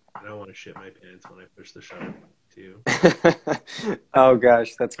amazing. I don't want to shit my pants when I push the shutter too. Oh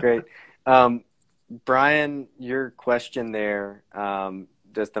gosh, that's great. Brian, your question there,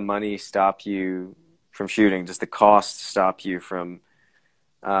 does the money stop you from shooting? Does the cost stop you from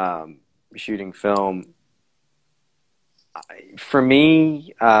shooting film? For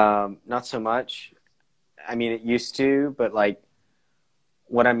me, not so much. I mean, it used to, but like,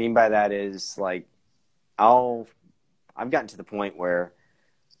 what I mean by that is like, I've gotten to the point where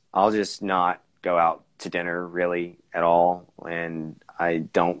I'll just not go out to dinner really at all, and I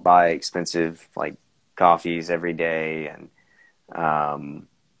don't buy expensive like coffees every day, and I've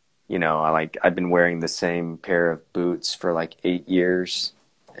been wearing the same pair of boots for like 8 years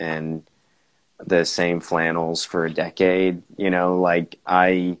and the same flannels for a decade. Like,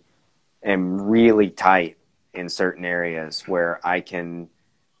 I am really tight in certain areas where I can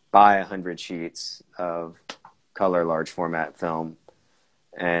buy 100 sheets of color large format film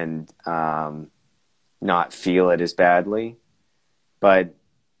and not feel it as badly. But,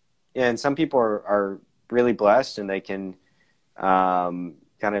 and some people are really blessed, and they can kind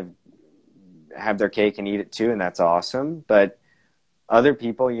of have their cake and eat it too, and that's awesome. But other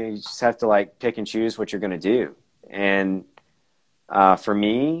people, you just have to like pick and choose what you're going to do. And for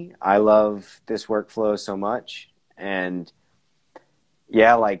me, I love this workflow so much. And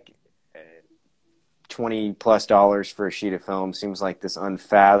yeah, like $20+ for a sheet of film seems like this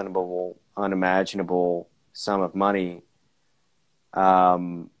unfathomable, unimaginable sum of money.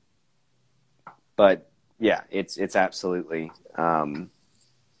 But yeah, it's absolutely, to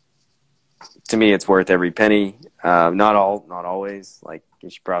me, it's worth every penny. Not always. Like you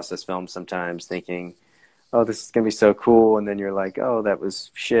should process film sometimes thinking, oh, this is going to be so cool. And then you're like, oh, that was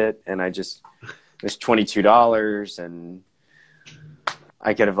shit. And there's $22 and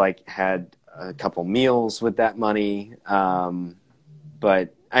I could have like had a couple meals with that money.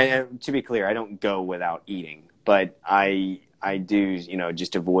 But to be clear, I don't go without eating, but I do,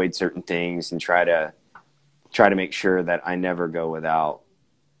 just avoid certain things and try to make sure that I never go without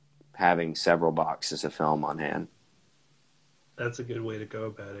having several boxes of film on hand. That's a good way to go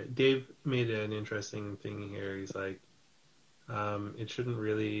about it. Dave made an interesting thing here. He's like, it shouldn't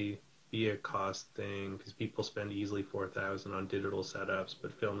really be a cost thing because people spend easily $4,000 on digital setups,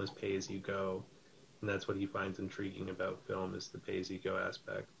 but film is pay as you go, and that's what he finds intriguing about film is the pay as you go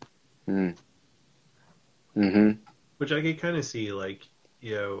aspect. Mm-hmm. Which I could kind of see, like,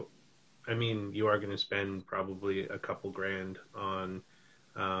 I mean, you are going to spend probably a couple grand on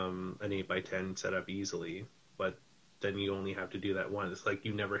an 8x10 setup easily, but then you only have to do that once. Like,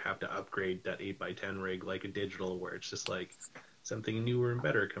 you never have to upgrade that 8x10 rig like a digital where it's just like something newer and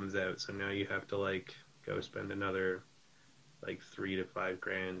better comes out. So now you have to like go spend another like $3 to $5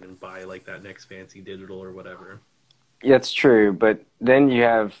 grand and buy like that next fancy digital or whatever. Yeah, it's true. But then you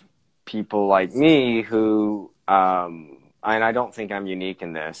have people like me who, and I don't think I'm unique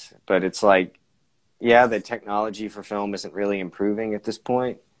in this, but it's like, yeah, the technology for film isn't really improving at this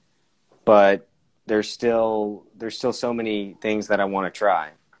point, but there's still so many things that I want to try.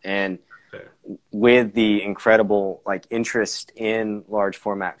 And with the incredible like interest in large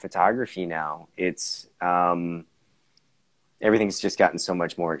format photography now, it's everything's just gotten so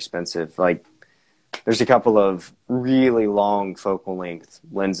much more expensive. Like there's a couple of really long focal length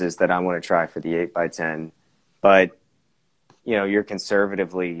lenses that I want to try for the 8x10, but you're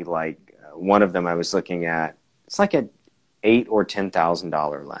conservatively like one of them I was looking at, it's like a $8,000 or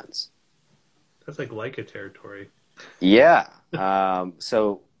 $10,000 lens. That's like Leica territory. Yeah.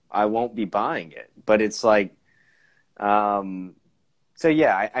 So I won't be buying it, but it's like, so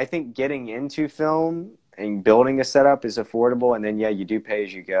yeah, I think getting into film and building a setup is affordable. And then, yeah, you do pay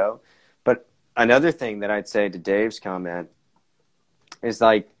as you go. But another thing that I'd say to Dave's comment is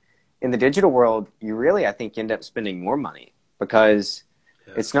like in the digital world, you really, I think, end up spending more money because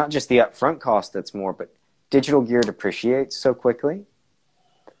it's not just the upfront cost that's more, but digital gear depreciates so quickly.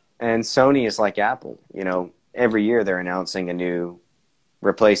 And Sony is like Apple, every year they're announcing a new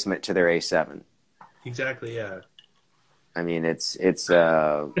replacement to their A7. Exactly, yeah. I mean, it's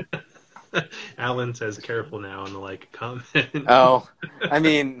Alan says careful now in the like comment. Oh, I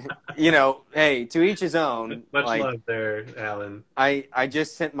mean, hey, to each his own. Much love there, Alan. I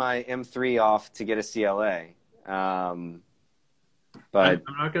just sent my M3 off to get a CLA. But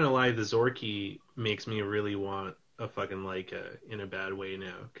I'm not going to lie, the Zorky makes me really want a fucking Leica in a bad way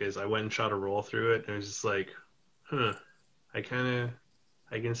now because I went and shot a roll through it and it was just like, I can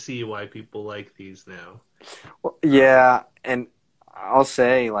see why people like these now. Well, yeah, and I'll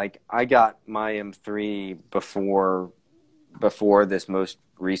say like I got my M3 before this most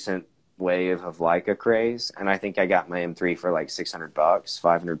recent wave of Leica craze, and I think I got my M3 for like $600,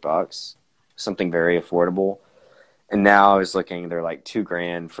 $500, something very affordable. And now I was looking, they're like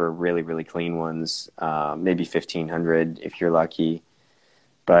 $2,000 for really, really clean ones, maybe $1,500 if you're lucky.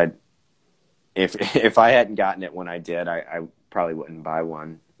 But if I hadn't gotten it when I did, I probably wouldn't buy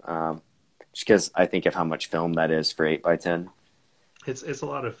one, just because I think of how much film that is for 8x10. It's a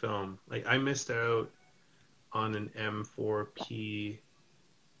lot of film. Like I missed out on an M4P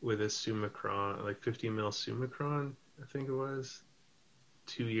with a Summicron, like 50mm Summicron, I think it was,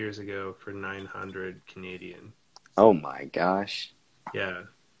 2 years ago for 900 Canadian. Oh my gosh. Yeah.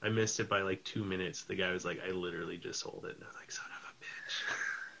 I missed it by like 2 minutes. The guy was like, I literally just sold it. And I was like, son of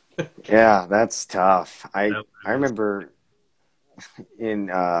a bitch. Yeah, that's tough. I remember in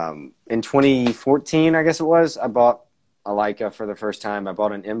 2014, I guess it was, I bought a Leica for the first time. I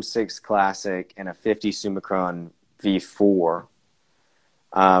bought an M6 Classic and a 50 Summicron V4.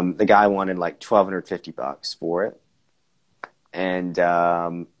 The guy wanted like $1,250 for it. And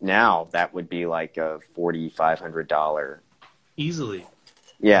now that would be like a $4,500 easily.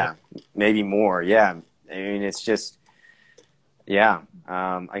 Yeah, maybe more. Yeah, I mean it's just Yeah.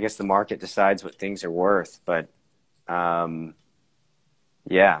 I guess the market decides what things are worth, but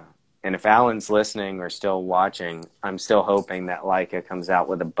yeah. And if Alan's listening or still watching, I'm still hoping that Leica comes out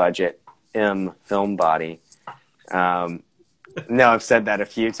with a budget M film body. Um, no, I've said that a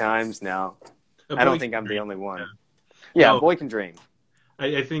few times now. A I boy don't think can I'm the dream. only Yeah. one. Yeah, No, boy can dream.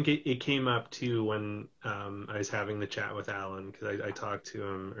 I think it came up too when I was having the chat with Alan because I talked to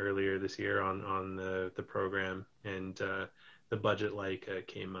him earlier this year on the program, and the budget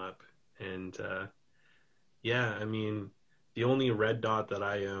came up, and yeah, I mean the only red dot that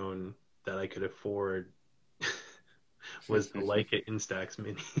I own that I could afford was the Leica Instax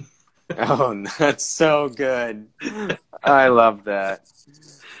Mini. Oh, that's so good. I love that.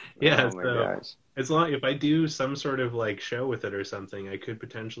 Yeah, Oh my so gosh. as long if I do some sort of like show with it or something, I could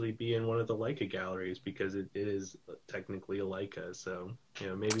potentially be in one of the Leica galleries because it is technically a Leica. So,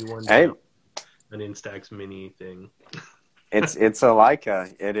 maybe one day Hey, I'll an Instax Mini thing. it's a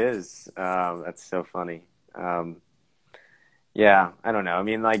Leica. It is. That's so funny. Yeah, I don't know. I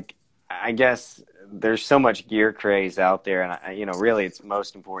mean, like, I guess there's so much gear craze out there, and really, it's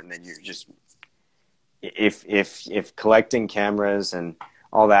most important that you're just if collecting cameras and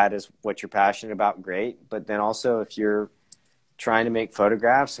all that is what you're passionate about, great. But then also, if you're trying to make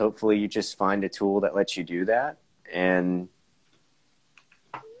photographs, hopefully, you just find a tool that lets you do that, and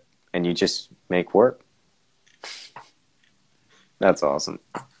you just make work. That's awesome.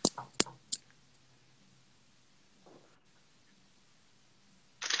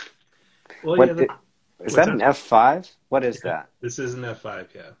 Well, yeah, What is what's that that? an F5? What is Yeah, that? this is an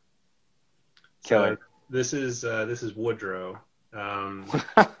F5, yeah. So Killer. this is Woodrow. Um,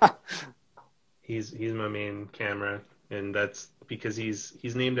 he's my main camera, and that's because he's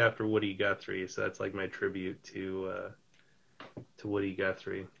named after Woody Guthrie, so that's like my tribute to Woody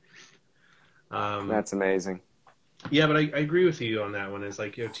Guthrie. Um, That's amazing. yeah, but I agree with you on that one. Is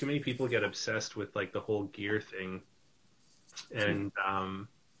like too many people get obsessed with like the whole gear thing, and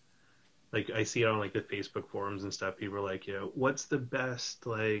like I see it on like the Facebook forums and stuff. People are like, what's the best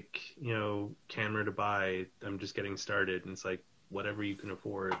like camera to buy? I'm just getting started, and it's like whatever you can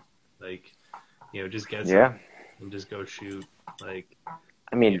afford. Like just get something Yeah. and just go shoot. Like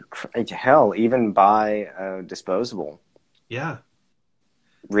I yeah, mean, hell, even buy a disposable. yeah,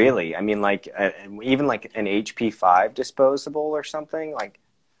 Really, I mean, like even like an HP5 disposable or something. Like,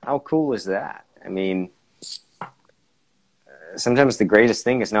 how cool is that? I mean, sometimes the greatest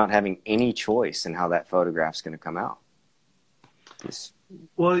thing is not having any choice in how that photograph's going to come out. Just,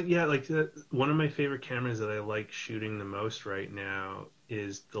 well, yeah. Like one of my favorite cameras that I like shooting the most right now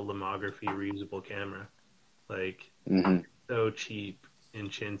is the Lomography reusable camera. Like mhm. so cheap and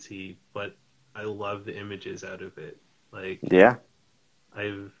chintzy, but I love the images out of it. Like Yeah.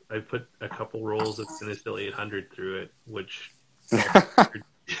 I've put a couple rolls of Cinestill 800 through it, which felt weird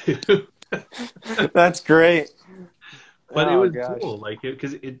too. That's great. But it Oh was gosh. cool, like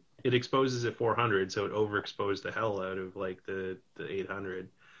because it exposes at 400, so it overexposed the hell out of like the 800.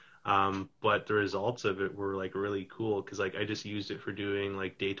 But the results of it were like really cool because like I just used it for doing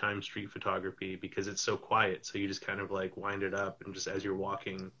like daytime street photography because it's so quiet, so you just kind of like wind it up and just as you're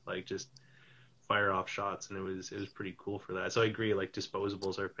walking, like just fire off shots, and it was pretty cool for that. So I agree, like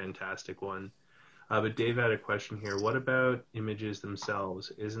disposables are a fantastic one. But Dave had a question here. What about images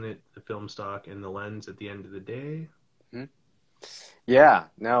themselves? Isn't it the film stock and the lens at the end of the day? Hmm? Yeah.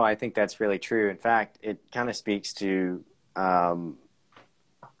 No, I think that's really true. In fact, it kind of speaks to um,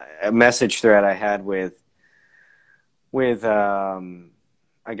 a message thread I had with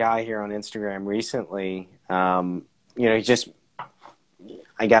a guy here on Instagram recently. He just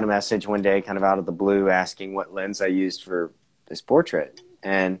I got a message one day, kind of out of the blue, asking what lens I used for this portrait,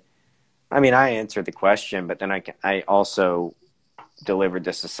 and I mean, I answered the question, but then I also delivered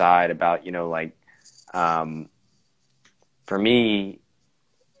this aside about um, for me,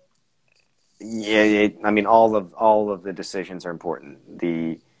 yeah, I mean, all of the decisions are important.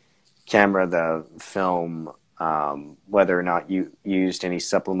 The camera, the film, whether or not you used any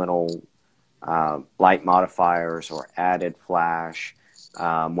supplemental light modifiers or added flash,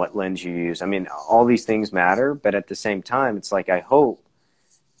 what lens you use. I mean, all these things matter, but at the same time, it's like I hope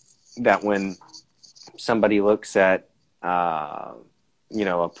that when somebody looks at a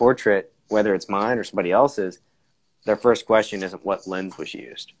portrait, whether it's mine or somebody else's, their first question isn't what lens was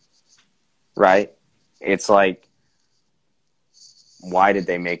used, right? It's like, why did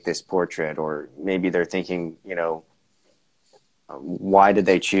they make this portrait? Or maybe they're thinking, why did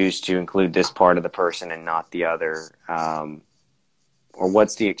they choose to include this part of the person and not the other? Or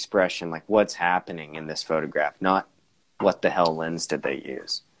what's the expression? Like, what's happening in this photograph? Not what the hell lens did they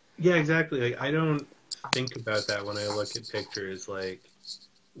use? Yeah, exactly. Like I don't think about that when I look at pictures. Like,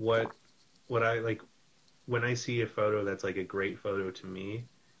 what I like when I see a photo that's like a great photo to me,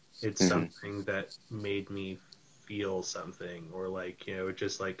 it's Hmm. something that made me feel something, or like, it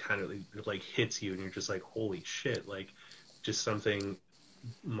just like kind of like hits you, and you're just like, holy shit, like just something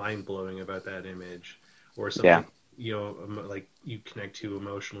mind blowing about that image, or Yeah. something, like you connect to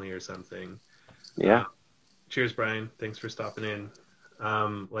emotionally or something. Uh, Yeah. cheers, Brian. Thanks for stopping in.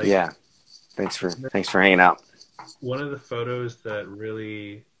 Like Yeah. Thanks for hanging out. one of the photos that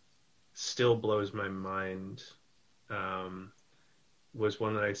really still blows my mind, um, was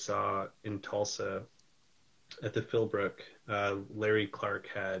one that I saw in Tulsa at the Philbrook. Larry Clark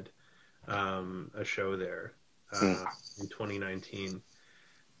had a show there Mm. in 2019,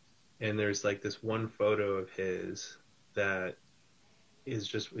 and there's like this one photo of his that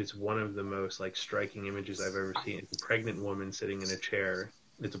it's one of the most like striking images I've ever seen. It's a pregnant woman sitting in a chair.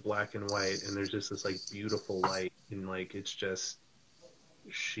 It's black and white, and there's just this like beautiful light, and like it's just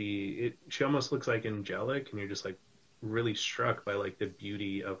she almost looks like angelic, and you're just like really struck by like the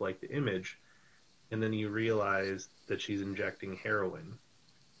beauty of like the image, and then you realize that she's injecting heroin,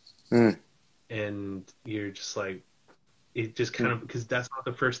 Mm. and you're just like, it just kind Mm. of, because that's not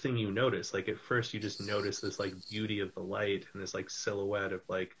the first thing you notice. Like at first you just notice this like beauty of the light and this like silhouette of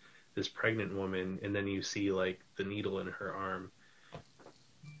like this pregnant woman, and then you see like the needle in her arm,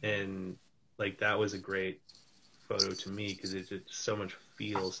 and like that was a great photo to me because it just so much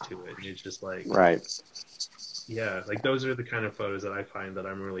feels to it, and it's just like, Right. yeah, like those are the kind of photos that I find that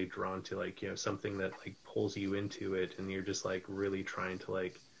I'm really drawn to, like, something that like pulls you into it, and you're just like really trying to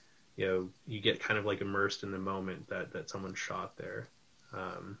like, you get kind of like immersed in the moment that someone shot there.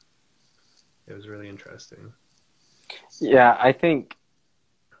 um it was really interesting. Yeah.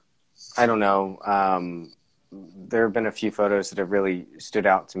 I don't know. There have been a few photos that have really stood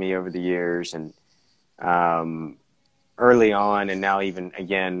out to me over the years, and um, early on, and now even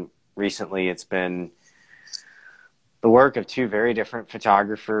again recently, it's been the work of two very different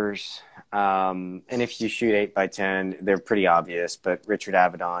photographers. And if you shoot 8x10, they're pretty obvious, but Richard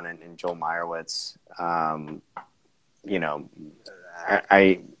Avedon and Joel Meyerowitz. You know,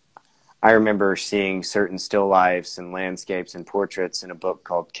 I I remember seeing certain still lifes and landscapes and portraits in a book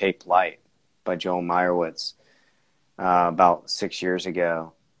called Cape Light by Joel Meyerowitz about 6 years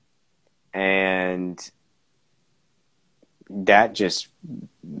ago, and that just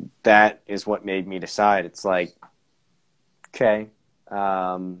that is what made me decide. It's like, okay,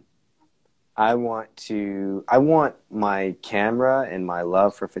 I want my camera and my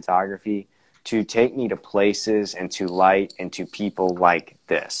love for photography to take me to places and to light and to people like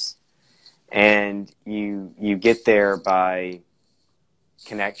this. And you get there by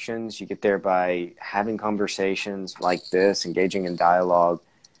connections. You get there by having conversations like this, engaging in dialogue,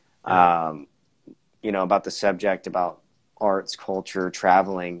 Yeah, um, about the subject, about arts, culture,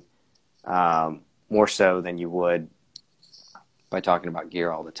 traveling, more so than you would by talking about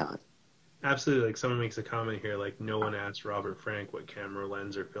gear all the time. absolutely. Like someone makes a comment here, like no one asked Robert Frank what camera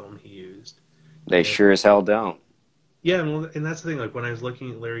lens or film he used. They And sure as hell don't. yeah, and that's the thing. Like when I was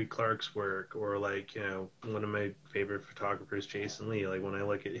looking at Larry Clark's work, or like, one of my favorite photographers, Jason Lee. Like when I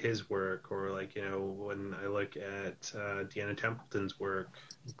look at his work, or like, when I look at Deanna Templeton's work,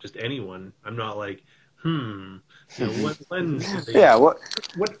 just anyone, I'm not like, what lens did they? Yeah, what?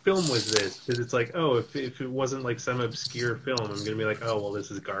 What film was this? Because it's like, oh, if it wasn't like some obscure film, I'm gonna be like, oh well, this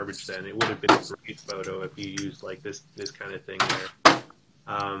is garbage. Then it would have been a great photo if you used like this kind of thing there.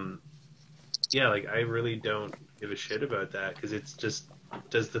 Um, yeah, like I really don't give a shit about that, because it's just,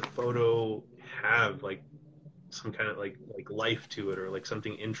 does the photo have like some kind of like life to it, or like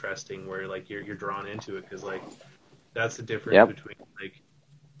something interesting where like you're drawn into it? Because like that's the difference Yep. between like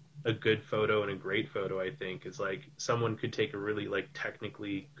a good photo and a great photo. I think is like someone could take a really like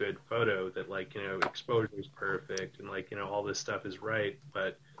technically good photo that like, exposure is perfect, and like, all this stuff is right,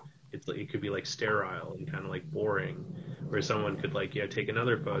 but it's like it could be like sterile and kind of like boring. Where someone could like, take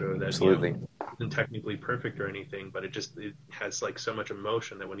another photo that, Absolutely. isn't technically perfect or anything, but it has like so much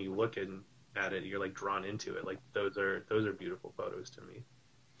emotion that when you look at it, you're like drawn into it. Like those are beautiful photos to me.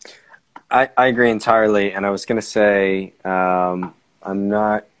 I agree entirely. And I was going to say, I'm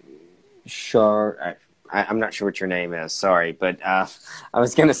not sure. I'm not sure what your name is. Sorry. But I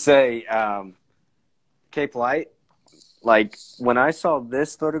was going to say, Cape Light, like when I saw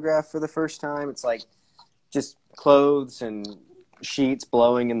this photograph for the first time, it's like just clothes and sheets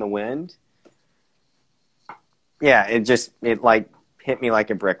blowing in the wind. Yeah, it like hit me like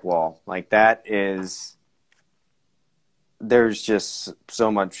a brick wall. Like there's just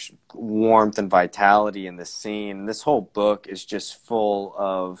so much warmth and vitality in this scene. This whole book is just full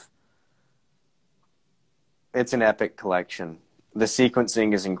of it's an epic collection. The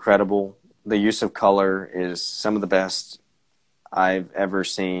sequencing is incredible. The use of color is some of the best I've ever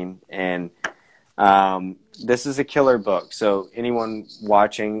seen. And this is a killer book. So anyone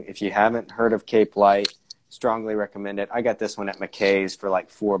watching, if you haven't heard of Cape Light, strongly recommend it. I got this one at McKay's for like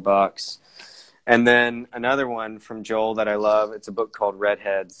 $4. And then another one from Joel that I love, it's a book called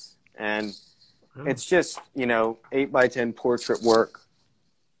Redheads. And it's just, 8x10 portrait work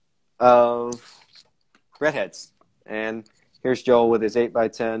of redheads. And here's Joel with his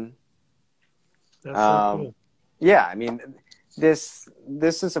 8x10. That's so cool. Yeah, I mean, this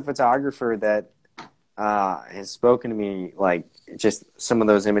is a photographer that has spoken to me, like, just some of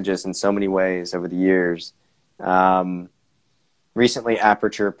those images in so many ways over the years. Recently,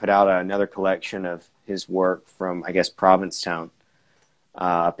 Aperture put out another collection of his work from, I guess, Provincetown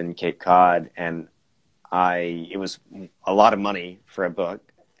up in Cape Cod, and it was a lot of money for a book.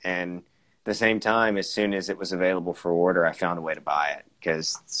 And at the same time, as soon as it was available for order, I found a way to buy it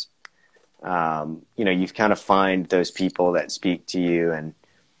because, you kind of find those people that speak to you. And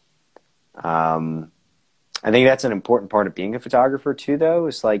I think that's an important part of being a photographer too, though,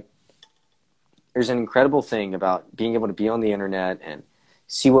 is like, there's an incredible thing about being able to be on the internet and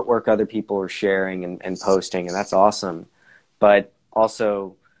see what work other people are sharing and posting, and that's awesome. But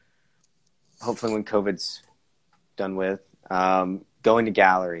also, hopefully when COVID's done with, going to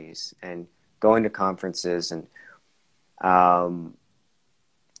galleries and going to conferences and,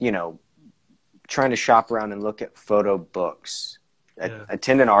 trying to shop around and look at photo books,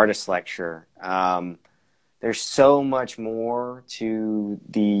 attend an artist lecture. There's so much more to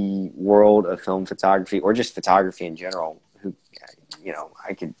the world of film photography, or just photography in general,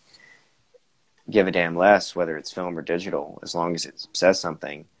 I could give a damn less whether it's film or digital, as long as it says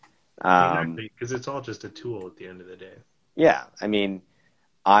something. Exactly, because it's all just a tool at the end of the day. Yeah, I mean,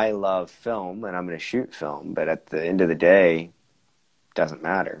 I love film and I'm going to shoot film, but at the end of the day, it doesn't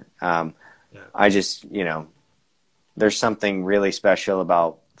matter. I just, there's something really special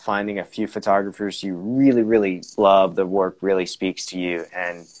about finding a few photographers you really, really love, the work really speaks to you,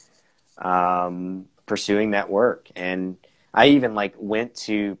 and pursuing that work. And I even went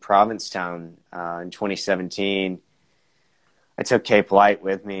to Provincetown in 2017. I took Cape Light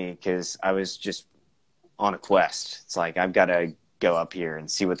with me because I was just on a quest. It's like, I've got to go up here and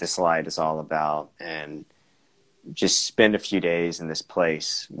see what this light is all about, and just spend a few days in this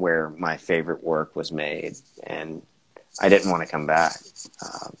place where my favorite work was made. And I didn't want to come back,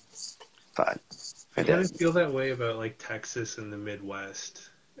 but I did. I feel that way about Texas and the Midwest.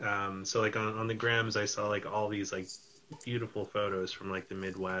 So on the grams, I saw all these beautiful photos from the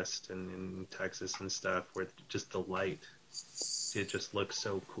Midwest and in Texas and stuff, where just the light, it just looks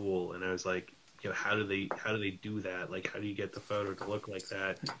so cool. And I was like, how do they do that? How do you get the photo to look like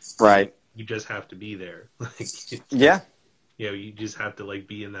that? Right. You just have to be there. Yeah. You just have to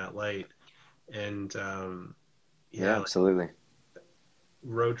be in that light. And yeah, absolutely.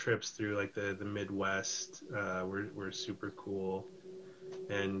 Road trips through the Midwest were super cool.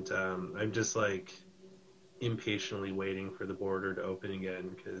 And I'm just impatiently waiting for the border to open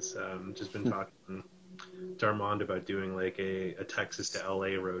again, because just been talking to Armand about doing a Texas to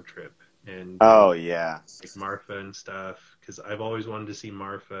LA road trip. And oh yeah, Marfa and stuff, because I've always wanted to see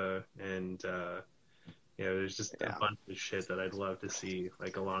Marfa, and there's just a bunch of shit that I'd love to see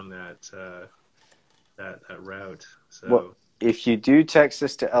along that route. So well, if you do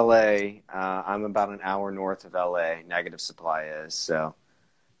Texas to LA, I'm about an hour north of LA. Negative Supply is, so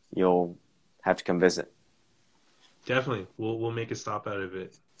you'll have to come visit. Definitely, we'll make a stop out of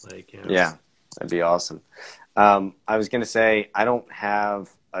it. Yeah, that'd be awesome. I was gonna say, I don't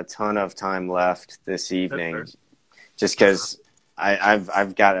have a ton of time left this evening, just because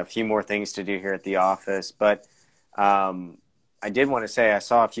I've got a few more things to do here at the office. But I did want to say, I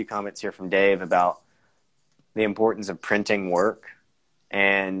saw a few comments here from Dave about the importance of printing work,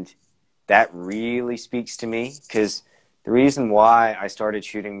 and that really speaks to me, because the reason why I started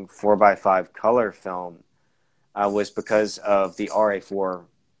shooting 4x5 color film was because of the RA4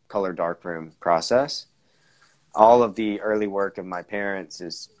 color darkroom process. All of the early work of my parents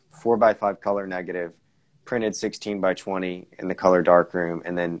is 4x5 color negative, printed 16x20 in the color darkroom,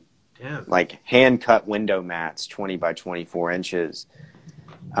 and then hand cut window mats 20x24 inches.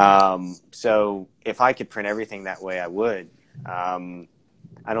 So if I could print everything that way, I would.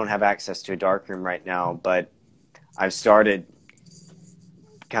 I don't have access to a darkroom right now, but I've started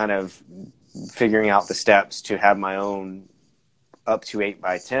kind of figuring out the steps to have my own up to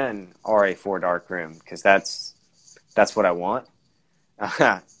 8x10 RA4 darkroom, because that's what I want.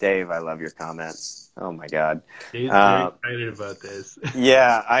 Dave, I love your comments. Oh my God. Dave's very excited about this.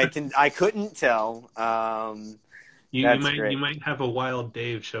 Yeah, I couldn't tell. You That's might great. have a wild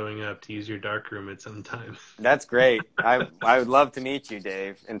Dave showing up to use your dark room at some time. That's great. I would love to meet you,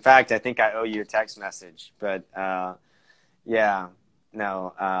 Dave. In fact, I think I owe you a text message, but yeah,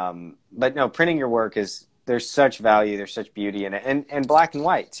 no, but no, printing your work there's such value, there's such beauty in it, and black and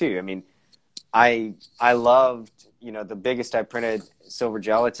white too. I mean, I loved, the biggest I printed silver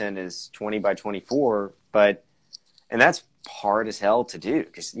gelatin is 20 by 24, and that's hard as hell to do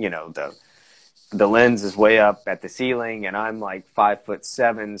because the lens is way up at the ceiling and I'm like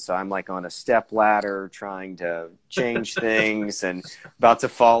 5'7", so I'm like on a step ladder trying to change things and about to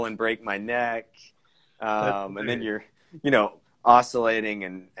fall and break my neck. And then you're,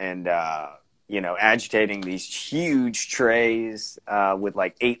 oscillating and agitating these huge trays with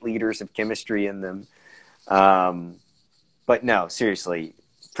like 8 liters of chemistry in them. But no, seriously,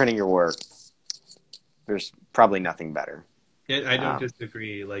 printing your work, there's probably nothing better. Yeah, I don't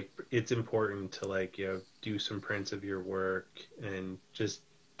disagree. Like, it's important to do some prints of your work, and just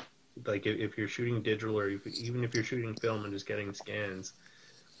like if you're shooting digital or even if you're shooting film and just getting scans,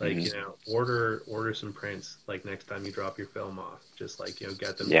 like order some prints. Like next time you drop your film off, just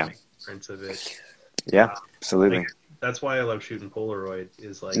get them to make prints of it. Yeah, absolutely. Like, that's why I love shooting Polaroid.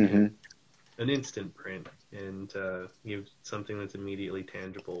 Is like an instant print and something that's immediately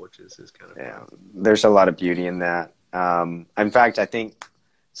tangible, which is kind of fun. There's a lot of beauty in that. In fact, I think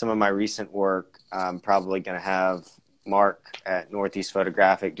some of my recent work, I'm probably going to have Mark at Northeast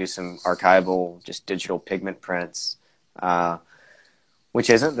Photographic do some archival, just digital pigment prints, which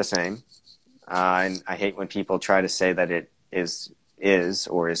isn't the same. And I hate when people try to say that it is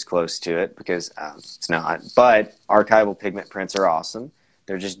or is close to it, because it's not. But archival pigment prints are awesome.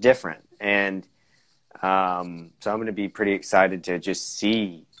 They're just different. And so I'm going to be pretty excited to just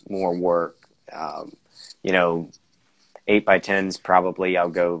see more work. 8x10s, probably I'll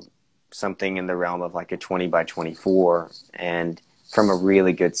go something in the realm of like a 20 by 24 and from a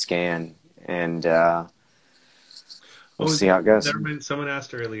really good scan, and we'll see how it goes. Someone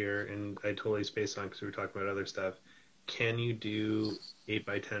asked earlier, and I totally spaced on because we were talking about other stuff. Can you do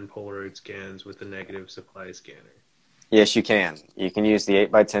 8x10 Polaroid scans with a negative supply scanner? Yes, you can. You can use the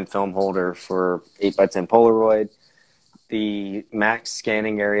 8x10 film holder for 8x10 Polaroid. The max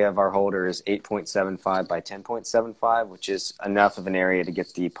scanning area of our holder is 8.75 by 10.75, which is enough of an area to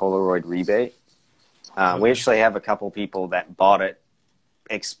get the Polaroid rebate. We actually have a couple people that bought it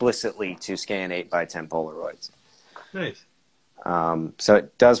explicitly to scan 8x10 Polaroids. Nice. So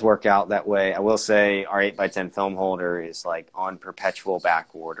it does work out that way. I will say our 8x10 film holder is like on perpetual back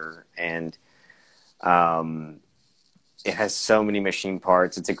order, and it has so many machine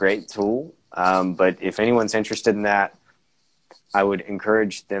parts. It's a great tool. But if anyone's interested in that, I would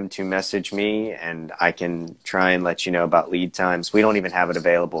encourage them to message me, and I can try and let you know about lead times. We don't even have it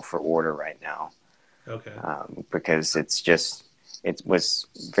available for order right now. Okay. Because it was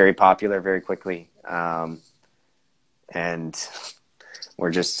very popular very quickly. And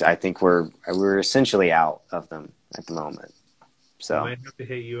I think we're essentially out of them at the moment. So I might have to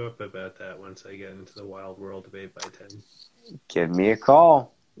hit you up about that once I get into the wild world of 8x10. Give me a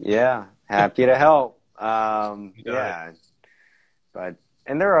call. Yeah. Happy to help. Yeah.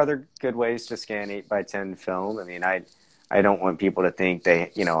 And there are other good ways to scan 8x10 film. I mean, I don't want people to think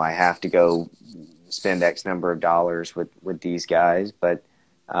I have to go spend X number of dollars with these guys, but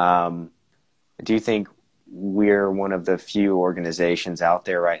I do think we're one of the few organizations out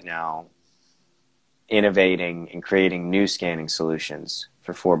there right now innovating and creating new scanning solutions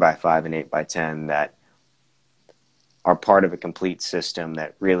for 4x5 and 8x10 that are part of a complete system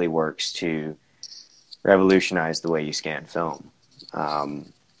that really works to revolutionize the way you scan film.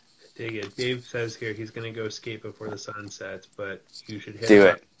 Dig it. Dave says here he's going to go skate before the sun sets, but you should hit him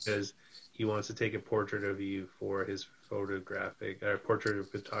up because he wants to take a portrait of you for his portrait of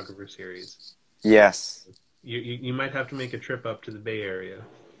photographer series. Yes. You might have to make a trip up to the Bay Area.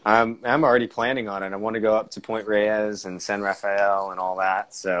 I'm already planning on it. I want to go up to Point Reyes and San Rafael and all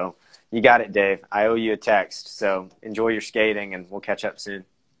that. So you got it, Dave. I owe you a text. So enjoy your skating, and we'll catch up soon.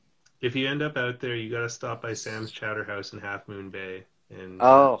 If you end up out there, you got to stop by Sam's Chowder House in Half Moon Bay and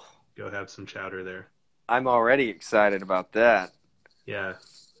go have some chowder there. I'm already excited about that. Yeah,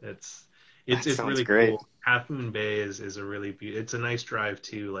 it's really great. Cool. Half Moon Bay is a really it's a nice drive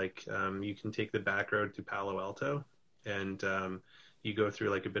too. Like you can take the back road to Palo Alto, and you go through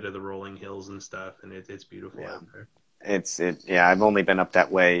like a bit of the rolling hills and stuff, and it's beautiful out there. I've only been up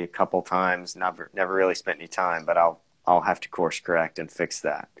that way a couple times. Never really spent any time, but I'll have to course correct and fix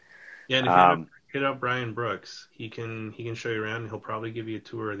that. Yeah, and if you end up hit up Brian Brooks. He can show you around. He'll probably give you a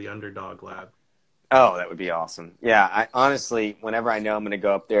tour of the Underdog Lab. Oh, that would be awesome. Yeah, I honestly, whenever I know I'm going to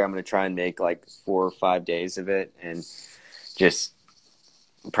go up there, I'm going to try and make like 4 or 5 days of it and just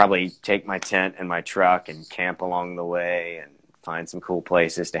probably take my tent and my truck and camp along the way and find some cool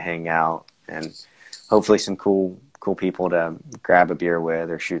places to hang out and hopefully some cool people to grab a beer with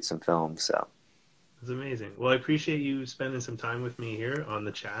or shoot some film. So, It's amazing. Well, I appreciate you spending some time with me here on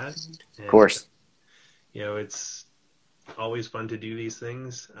the chat. of And, course, it's always fun to do these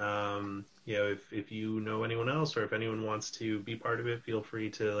things. If you know anyone else or if anyone wants to be part of it, feel free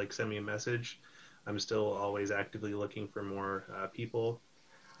to like send me a message. I'm still always actively looking for more people.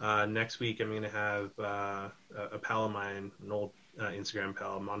 Next week, I'm going to have a pal of mine, an old Instagram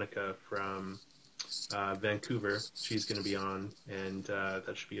pal, Monica from Vancouver. She's going to be on, and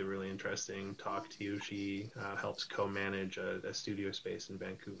that should be a really interesting talk to you. She helps co-manage a studio space in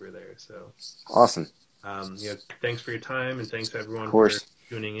Vancouver there. So, awesome. thanks for your time, and thanks Of everyone for course.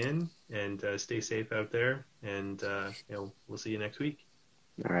 tuning in. And stay safe out there. And we'll see you next week.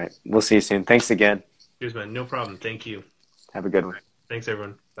 All right. We'll see you soon. Thanks again. Cheers, man. No problem. Thank you. Have a good one. Thanks,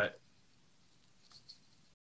 everyone. Bye.